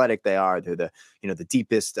 how athletic they are. They're the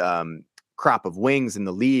deepest crop of wings in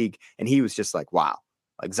the league. And he was just like, wow,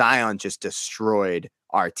 like Zion just destroyed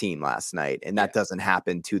our team last night. And that doesn't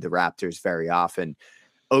happen to the Raptors very often.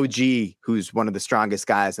 OG, who's one of the strongest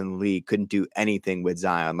guys in the league, couldn't do anything with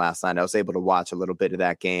Zion last night. I was able to watch a little bit of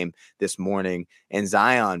that game this morning. And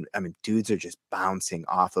Zion, I mean, dudes are just bouncing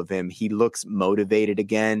off of him. He looks motivated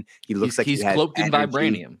again. He looks like he's cloaked in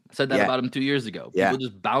vibranium. I said that about him 2 years ago. People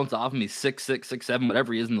just bounce off him. He's 6'6", 6'7",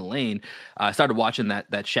 whatever he is in the lane. I started watching that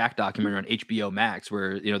Shaq documentary on HBO Max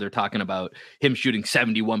where, they're talking about him shooting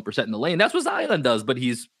 71% in the lane. That's what Zion does, but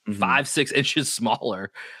he's 5-6 inches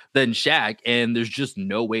smaller than Shaq, and there's just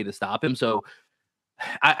no way to stop him. So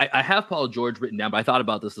I have Paul George written down, but I thought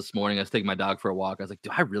about this morning. I was taking my dog for a walk. I was like, do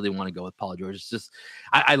I really want to go with Paul George? It's just,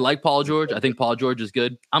 I like Paul George. I think Paul George is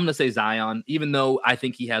good. I'm going to say Zion, even though I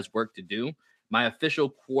think he has work to do. My official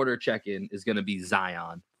quarter check-in is going to be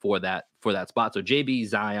Zion for that spot. So JB,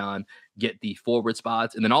 Zion get the forward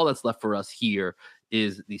spots, and then all that's left for us here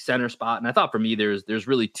is the center spot. And I thought for me, there's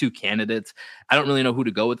really two candidates. I don't really know who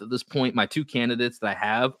to go with at this point. My two candidates that I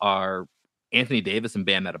have are Anthony Davis and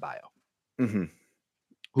Bam Adebayo.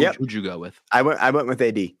 Who'd you go with? I went with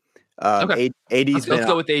AD. Okay. AD's let's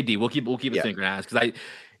go with AD. We'll keep it synchronized, because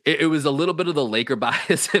it was a little bit of the Laker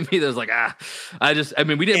bias in me. That was like,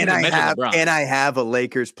 we didn't even mention LeBron. And I have a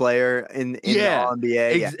Lakers player in the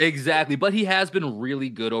All-NBA. Exactly. But he has been really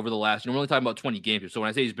good over the last, we're only talking about 20 games here. So when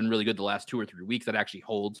I say he's been really good the last 2 or 3 weeks, that actually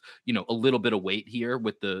holds, a little bit of weight here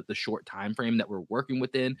with the short time frame that we're working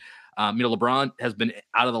within. LeBron has been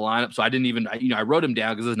out of the lineup, so I didn't even, I wrote him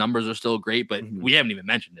down because his numbers are still great, but we haven't even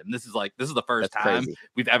mentioned him. This is the first time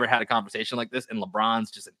we've ever had a conversation like this, and LeBron's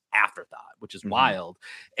just an afterthought, which is wild.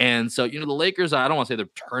 And so, the Lakers, I don't want to say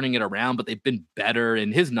they're turning it around, but they've been better,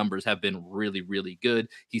 and his numbers have been really, really good.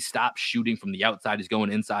 He stopped shooting from the outside. He's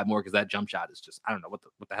going inside more because that jump shot is just, I don't know what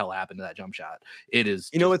the hell happened to that jump shot. It is.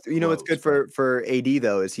 What's good for AD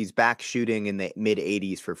though is he's back shooting in the mid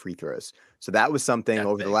 80s for free throws. So that was something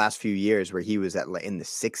over the last few years where he was in the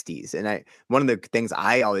 60s. And one of the things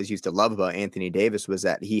I always used to love about Anthony Davis was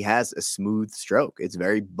that he has a smooth stroke. It's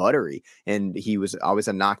very buttery, and he was always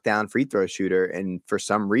a knockdown free throw shooter. And for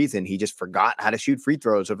some reason, he just forgot how to shoot free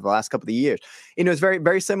throws over the last couple of years. It's very,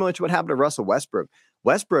 very similar to what happened to Russell Westbrook.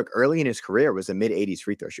 Westbrook early in his career was a mid 80s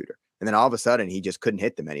free throw shooter. And then all of a sudden he just couldn't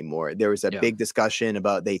hit them anymore. There was a big discussion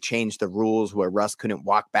about they changed the rules where Russ couldn't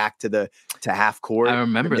walk back to half court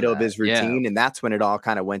in the middle of his routine. And that's when it all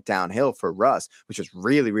kind of went downhill for Russ, which was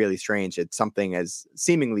really, really strange. It's something as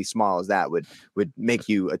seemingly small as that would make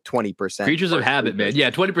you a 20%. Creatures of habit, man. Yeah.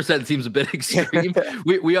 20% seems a bit extreme.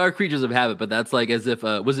 we are creatures of habit, but that's like as if,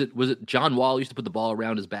 was it John Wall used to put the ball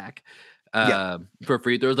around his back? For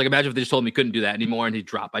free throws. Like, imagine if they just told him he couldn't do that anymore and he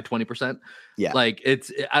dropped by 20%. Yeah. Like,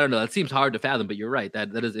 I don't know. It seems hard to fathom, but you're right.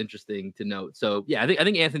 That is interesting to note. So yeah, I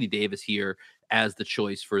think Anthony Davis here as the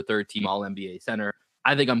choice for third team All NBA center.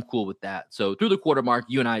 I think I'm cool with that. So through the quarter mark,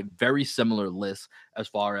 you and I, very similar lists as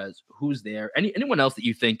far as who's there. Anyone else that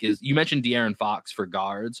you think is, you mentioned De'Aaron Fox for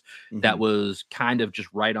guards. That was kind of just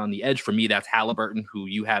right on the edge. For me, that's Halliburton, who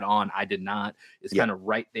you had on. I did not. Is kind of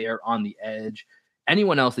right there on the edge.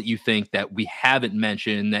 Anyone else that you think that we haven't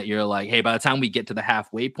mentioned that you're like, hey, by the time we get to the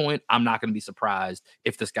halfway point, I'm not going to be surprised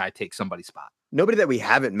if this guy takes somebody's spot? Nobody that we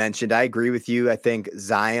haven't mentioned. I agree with you. I think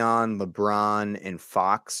Zion, LeBron, and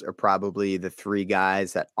Fox are probably the 3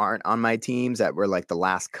 guys that aren't on my teams that were like the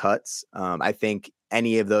last cuts. I think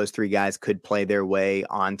any of those 3 guys could play their way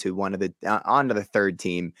onto onto the third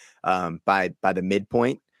team by the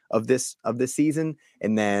midpoint of this season.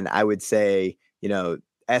 And then I would say,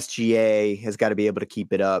 SGA has got to be able to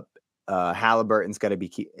keep it up. Halliburton's got to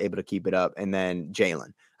be able to keep it up. And then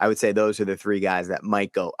Jalen. I would say those are the 3 guys that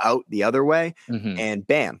might go out the other way. And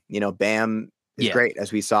Bam, Bam is great,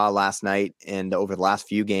 as we saw last night. And over the last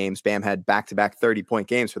few games, Bam had back-to-back 30-point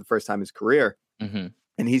games for the first time in his career. And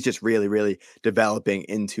he's just really, really developing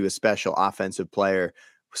into a special offensive player,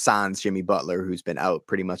 sans Jimmy Butler, who's been out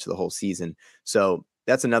pretty much the whole season. So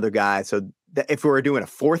that's another guy. So if we were doing a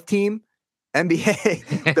 4th team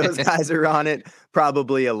NBA, those guys are on it,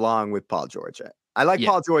 probably along with Paul George. I like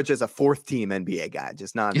Paul George as a 4th team NBA guy,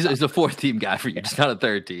 just not. He's a 4th team guy for you, just not a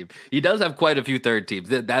 3rd team. He does have quite a few 3rd teams.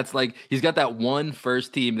 That's like, he's got that one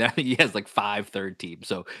 1st team that he has like 5 3rd teams.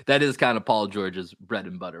 So that is kind of Paul George's bread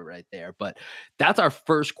and butter right there. But that's our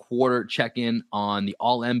first quarter check-in on the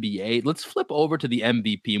All NBA. Let's flip over to the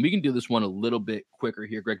MVP, and we can do this one a little bit quicker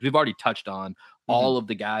here, Greg. We've already touched on all of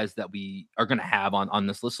the guys that we are going to have on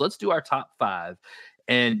this list. So let's do our top 5.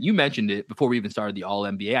 And you mentioned it before we even started the All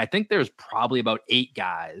NBA. I think there's probably about 8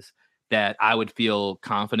 guys that I would feel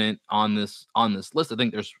confident on this list. I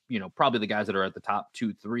think there's, probably the guys that are at the top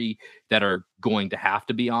 2, 3 that are going to have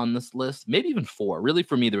to be on this list. Maybe even 4. Really,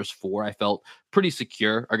 for me, there's 4 I felt pretty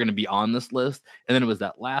secure are going to be on this list. And then it was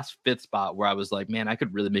that last 5th spot where I was like, man, I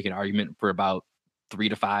could really make an argument for about 3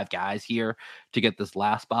 to 5 guys here to get this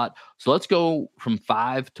last spot. So let's go from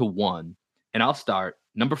 5 to 1. And I'll start.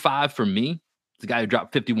 Number 5 for me, the guy who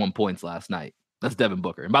dropped 51 points last night. That's Devin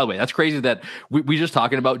Booker. And by the way, that's crazy that we just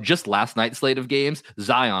talking about just last night's slate of games.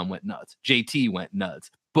 Zion went nuts. JT went nuts.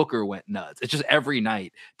 Booker went nuts. It's just every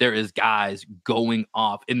night there is guys going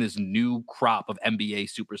off in this new crop of NBA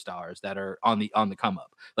superstars that are on the come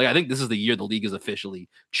up. Like, I think this is the year the league is officially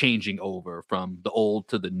changing over from the old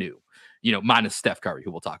to the new. Minus Steph Curry,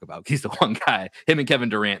 who we'll talk about. He's the one guy, him and Kevin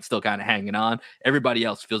Durant still kind of hanging on. Everybody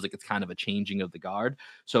else feels like it's kind of a changing of the guard.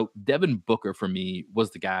 So Devin Booker for me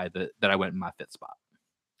was the guy that I went in my 5th spot.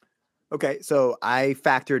 Okay, so I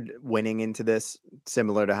factored winning into this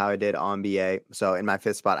similar to how I did on NBA. So in my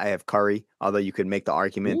 5th spot, I have Curry, although you could make the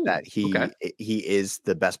argument that he is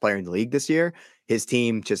the best player in the league this year. His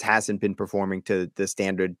team just hasn't been performing to the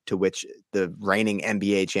standard to which the reigning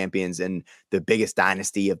NBA champions and the biggest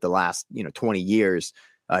dynasty of the last 20 years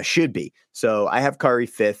should be. So I have Curry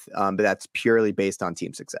 5th, but that's purely based on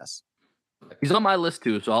team success. He's on my list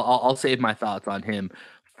too, so I'll save my thoughts on him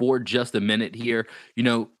for just a minute here.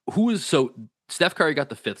 So Steph Curry got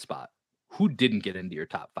the 5th spot. Who didn't get into your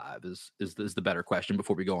top 5 is the better question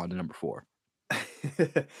before we go on to number 4.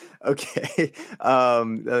 Okay.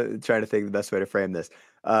 Trying to think the best way to frame this.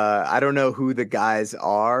 I don't know who the guys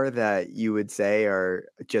are that you would say are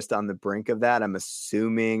just on the brink of that. I'm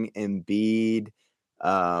assuming Embiid.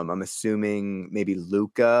 I'm assuming maybe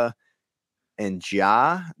Luca and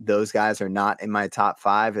Ja. Those guys are not in my top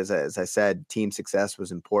 5. As I said, team success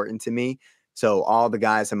was important to me. So all the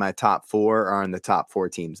guys in my top 4 are in the top 4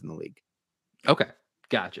 teams in the league. Okay,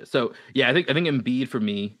 gotcha. So yeah, I think Embiid for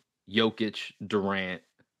me, Jokic, Durant,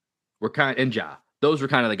 and Ja. Those were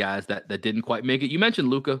kind of the guys that didn't quite make it. You mentioned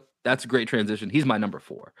Luca. That's a great transition. He's my number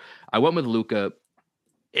 4. I went with Luca,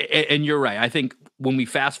 and you're right. I think when we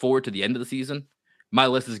fast forward to the end of the season, my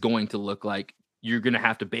list is going to look like you're going to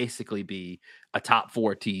have to basically be a top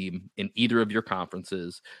 4 team in either of your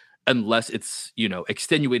conferences, unless it's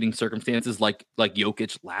extenuating circumstances like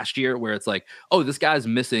Jokic last year, where it's like, oh, this guy's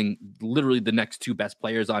missing literally the next 2 best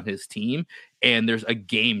players on his team, and there's a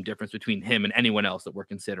game difference between him and anyone else that we're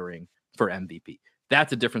considering for MVP.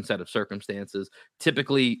 That's a different set of circumstances.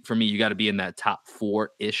 Typically, for me, you got to be in that top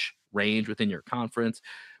 4-ish range within your conference.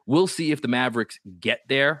 We'll see if the Mavericks get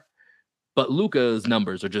there. But Luka's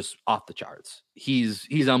numbers are just off the charts.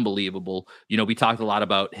 He's unbelievable. We talked a lot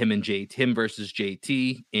about him versus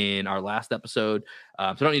JT in our last episode. So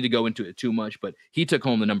I don't need to go into it too much, but he took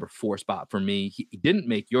home the number 4 spot for me. He didn't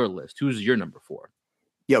make your list. Who's your number 4?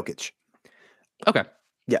 Jokic. Okay.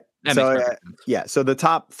 Yeah. So the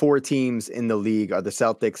top 4 teams in the league are the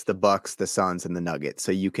Celtics, the Bucks, the Suns, and the Nuggets.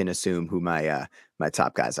 So you can assume who my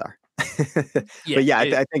top guys are. But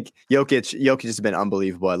I think Jokic has been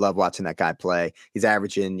unbelievable. I love watching that guy play. He's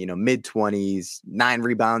averaging, mid-20s, 9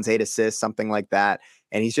 rebounds, 8 assists, something like that.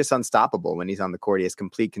 And he's just unstoppable when he's on the court. He has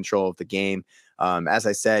complete control of the game. As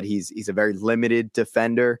I said, he's a very limited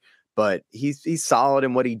defender, but he's solid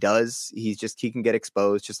in what he does. He can get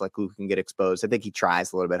exposed just like Luka can get exposed. I think he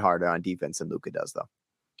tries a little bit harder on defense than Luka does, though.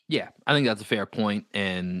 Yeah, I think that's a fair point.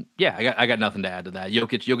 And yeah, I got nothing to add to that.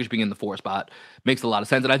 Jokic being in the 4 spot makes a lot of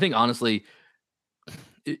sense. And I think honestly,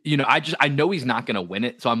 I know he's not going to win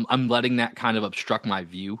it, so I'm letting that kind of obstruct my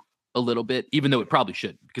view a little bit, even though it probably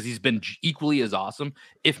should, because he's been equally as awesome,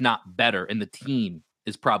 if not better, and the team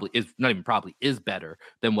is better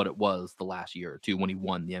than what it was the last year or two when he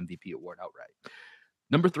won the MVP award outright.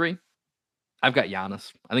 Number 3, I've got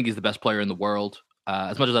Giannis. I think he's the best player in the world.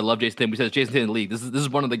 As much as I love Jason Tatum, we said it's Jason Tatum's league. This is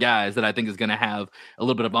one of the guys that I think is going to have a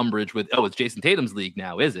little bit of umbrage with, it's Jason Tatum's league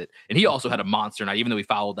now, is it? And he also had a monster night, even though he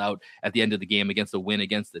fouled out at the end of the game against the win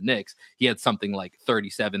against the Knicks. He had something like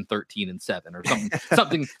 37, 13, and 7 or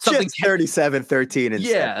something 37, 13, and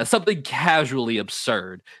 7. Something casually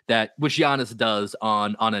absurd which Giannis does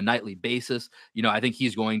on a nightly basis. I think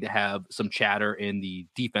he's going to have some chatter in the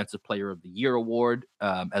Defensive Player of the Year award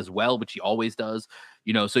as well, which he always does.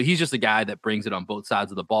 So he's just a guy that brings it on both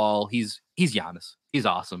sides of the ball. He's Giannis. He's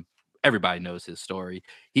awesome. Everybody knows his story.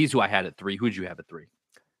 He's who I had at 3. Who'd you have at 3?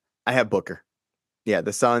 I have Booker. Yeah,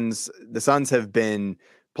 the Suns have been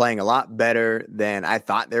playing a lot better than I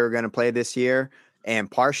thought they were going to play this year. And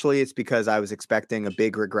partially it's because I was expecting a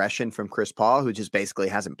big regression from Chris Paul, who just basically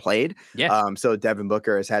hasn't played. Yeah. So Devin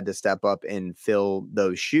Booker has had to step up and fill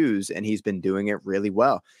those shoes, and he's been doing it really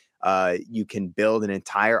well. You can build an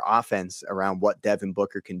entire offense around what Devin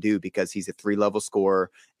Booker can do because he's a 3-level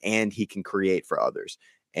scorer and he can create for others.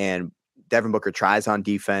 And Devin Booker tries on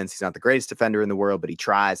defense. He's not the greatest defender in the world, but he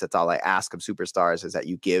tries. That's all I ask of superstars, is that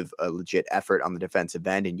you give a legit effort on the defensive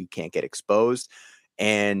end and you can't get exposed.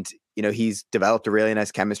 And, he's developed a really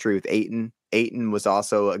nice chemistry with Ayton. Ayton was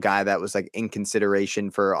also a guy that was in consideration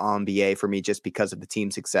for All-NBA for me just because of the team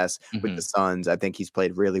success with the Suns. I think he's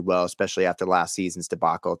played really well, especially after last season's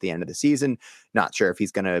debacle at the end of the season. Not sure if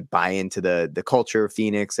he's going to buy into the culture of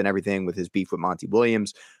Phoenix and everything with his beef with Monty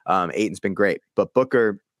Williams. Ayton's been great, but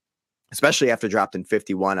Booker, especially after dropping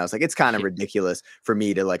 51, I was like, it's kind of ridiculous for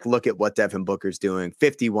me to look at what Devin Booker's doing.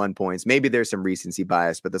 51 points. Maybe there's some recency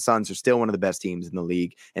bias, but the Suns are still one of the best teams in the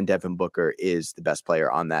league, and Devin Booker is the best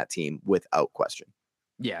player on that team without question.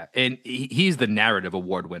 Yeah, and he's the narrative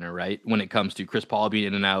award winner, right? When it comes to Chris Paul being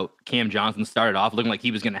in and out, Cam Johnson started off looking like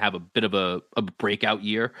he was going to have a bit of a breakout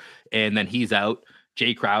year, and then he's out.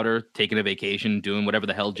 Jay Crowder taking a vacation, doing whatever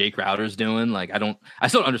the hell Jay Crowder's doing. I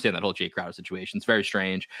still don't understand that whole Jay Crowder situation. It's very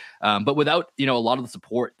strange. But without, a lot of the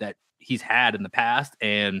support that he's had in the past,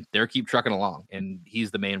 and they're keep trucking along, and he's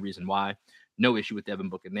the main reason why. No issue with Devin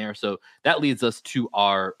Booker in there. So that leads us to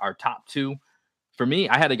our top 2. For me,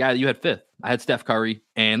 I had a guy that you had 5th. I had Steph Curry.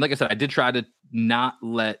 And like I said, I did try to not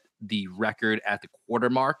let the record at the quarter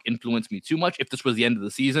mark influence me too much. If this was the end of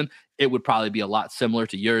the season, it would probably be a lot similar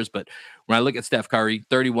to yours. But when I look at Steph Curry,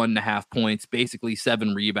 31.5 points, basically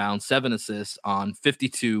 7 rebounds, 7 assists on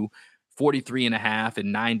 52, 43.5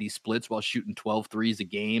 and 90 splits while shooting 12 threes a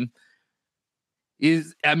game.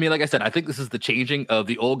 Like I said, I think this is the changing of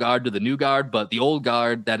the old guard to the new guard, but the old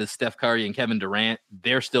guard, that is Steph Curry and Kevin Durant,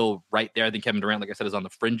 they're still right there. I think Kevin Durant, like I said, is on the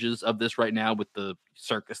fringes of this right now with the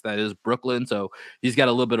circus that is Brooklyn. So he's got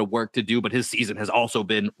a little bit of work to do, but his season has also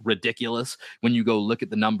been ridiculous when you go look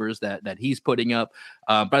at the numbers that he's putting up.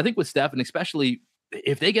 But I think with Steph, and especially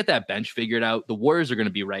if they get that bench figured out, the Warriors are going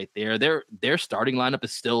to be right there. Their starting lineup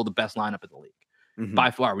is still the best lineup in the league.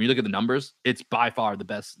 By far. When you look at the numbers, it's by far the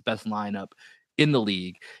best lineup in the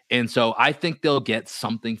league. And so I think they'll get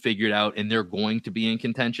something figured out and they're going to be in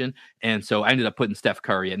contention. And so I ended up putting Steph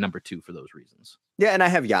Curry at number 2 for those reasons. Yeah, and I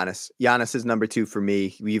have Giannis. Giannis is number 2 for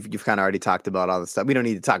me. You've kind of already talked about all the stuff. We don't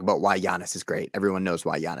need to talk about why Giannis is great. Everyone knows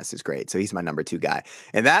why Giannis is great. So he's my number 2 guy.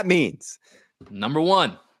 And that means number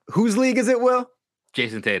 1. Whose league is it, Will?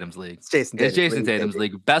 Jason Tatum's league. It's Jason Tatum's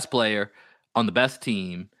league. Best player on the best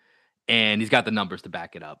team. And he's got the numbers to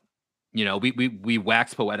back it up. You know, we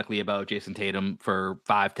wax poetically about Jason Tatum for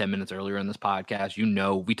 5-10 minutes earlier in this podcast. You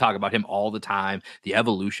know, we talk about him all the time, the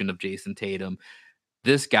evolution of Jason Tatum.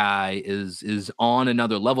 This guy is on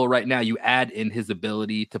another level right now. You add in his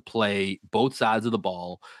ability to play both sides of the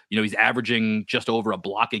ball. You know, he's averaging just over a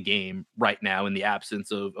block a game right now in the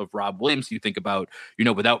absence of Rob Williams. You think about, you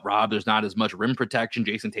know, without Rob, there's not as much rim protection.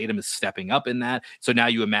 Jason Tatum is stepping up in that. So now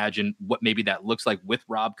you imagine what maybe that looks like with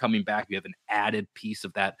Rob coming back. You have an added piece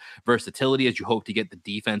of that versatility as you hope to get the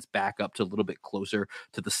defense back up to a little bit closer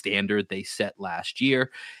to the standard they set last year.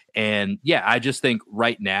 And yeah, I just think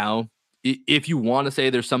right now, if you want to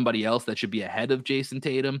say there's somebody else that should be ahead of Jason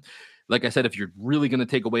Tatum, like I said, if you're really going to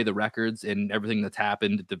take away the records and everything that's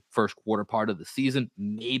happened at the first quarter part of the season,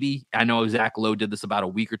 maybe. I know Zach Lowe did this about a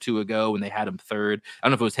week or two ago when they had him third. I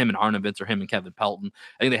don't know if it was him and Arnovitz or him and Kevin Pelton.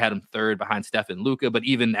 I think they had him third behind Steph and Luka. But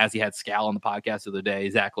even as he had Scal on the podcast the other day,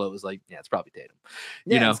 Zach Lowe was like, yeah, it's probably Tatum.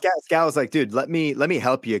 Yeah, you know? Scal was like, dude, let me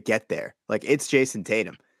help you get there. Like, it's Jason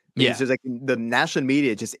Tatum. Yeah. It's just like the national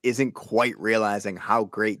media just isn't quite realizing how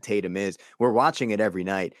great Tatum is. We're watching it every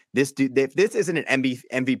night. This dude, if this isn't an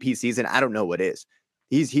MVP season, I don't know what is.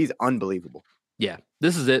 He's unbelievable. Yeah,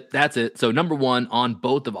 this is it. That's it. So number 1 on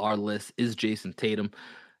both of our lists is Jason Tatum.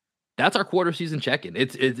 That's our quarter season check-in.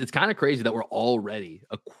 It's kind of crazy that we're already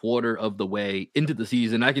a quarter of the way into the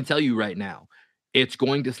season. I can tell you right now, it's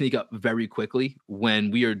going to sneak up very quickly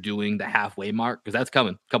when we are doing the halfway mark, because that's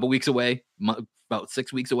coming a couple weeks away, about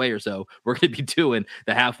 6 weeks away or so. We're going to be doing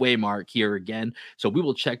the halfway mark here again. So we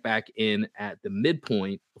will check back in at the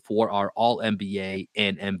midpoint for our all NBA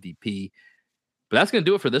and MVP. But that's going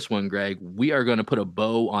to do it for this one, Greg. We are going to put a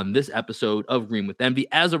bow on this episode of Green with Envy.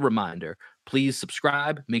 As a reminder, please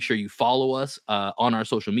subscribe. Make sure you follow us on our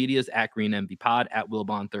social medias at Green Envy Pod, at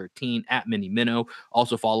Wilbon13, at Mini Minnow.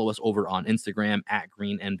 Also follow us over on Instagram at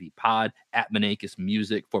Green Envy Pod, at Manakis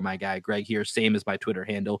Music for my guy Greg here. Same as my Twitter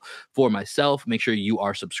handle for myself. Make sure you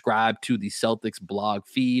are subscribed to the Celtics blog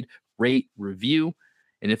feed, rate, review.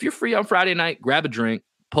 And if you're free on Friday night, grab a drink,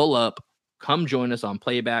 pull up. Come join us on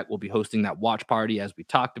Playback. We'll be hosting that watch party as we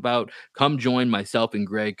talked about. Come join myself and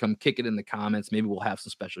Greg. Come kick it in the comments. Maybe we'll have some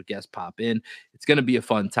special guests pop in. It's going to be a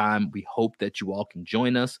fun time. We hope that you all can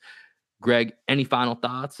join us. Greg, any final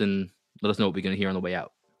thoughts? And let us know what we're going to hear on the way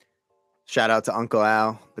out. Shout out to Uncle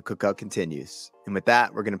Al. The cookout continues. And with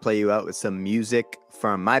that, we're going to play you out with some music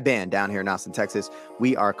from my band down here in Austin, Texas.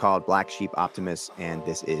 We are called Black Sheep Optimists, and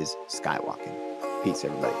this is Skywalking. Peace,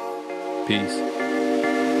 everybody. Peace.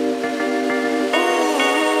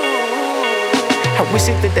 I wish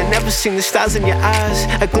it that I never seen the stars in your eyes.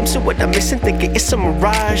 A glimpse of what I'm missing, thinking it's a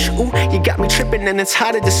mirage. Ooh, you got me tripping and it's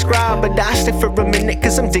hard to describe. But I stay for a minute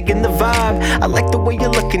cause I'm digging the vibe. I like the way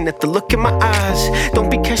you're looking at the look in my eyes.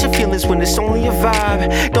 Don't be catching feelings when it's only a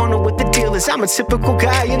vibe. Don't know what the deal is, I'm a typical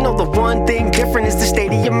guy. You know the one thing different is the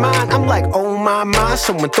state of your mind. I'm like, oh my,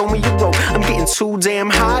 someone throw me a rope. I'm getting too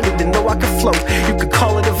damn high, didn't know I could float. You could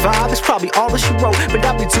call it a vibe, it's probably all that you wrote. But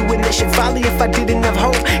I'd be doing this shit folly if I didn't have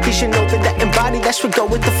hope. You should know that I embody that's what go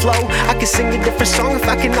with the flow. I could sing a different song if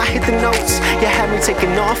I cannot hit the notes. You had me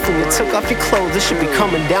taking off when you took off your clothes. This should be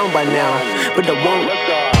coming down by now, but I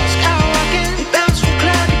won't.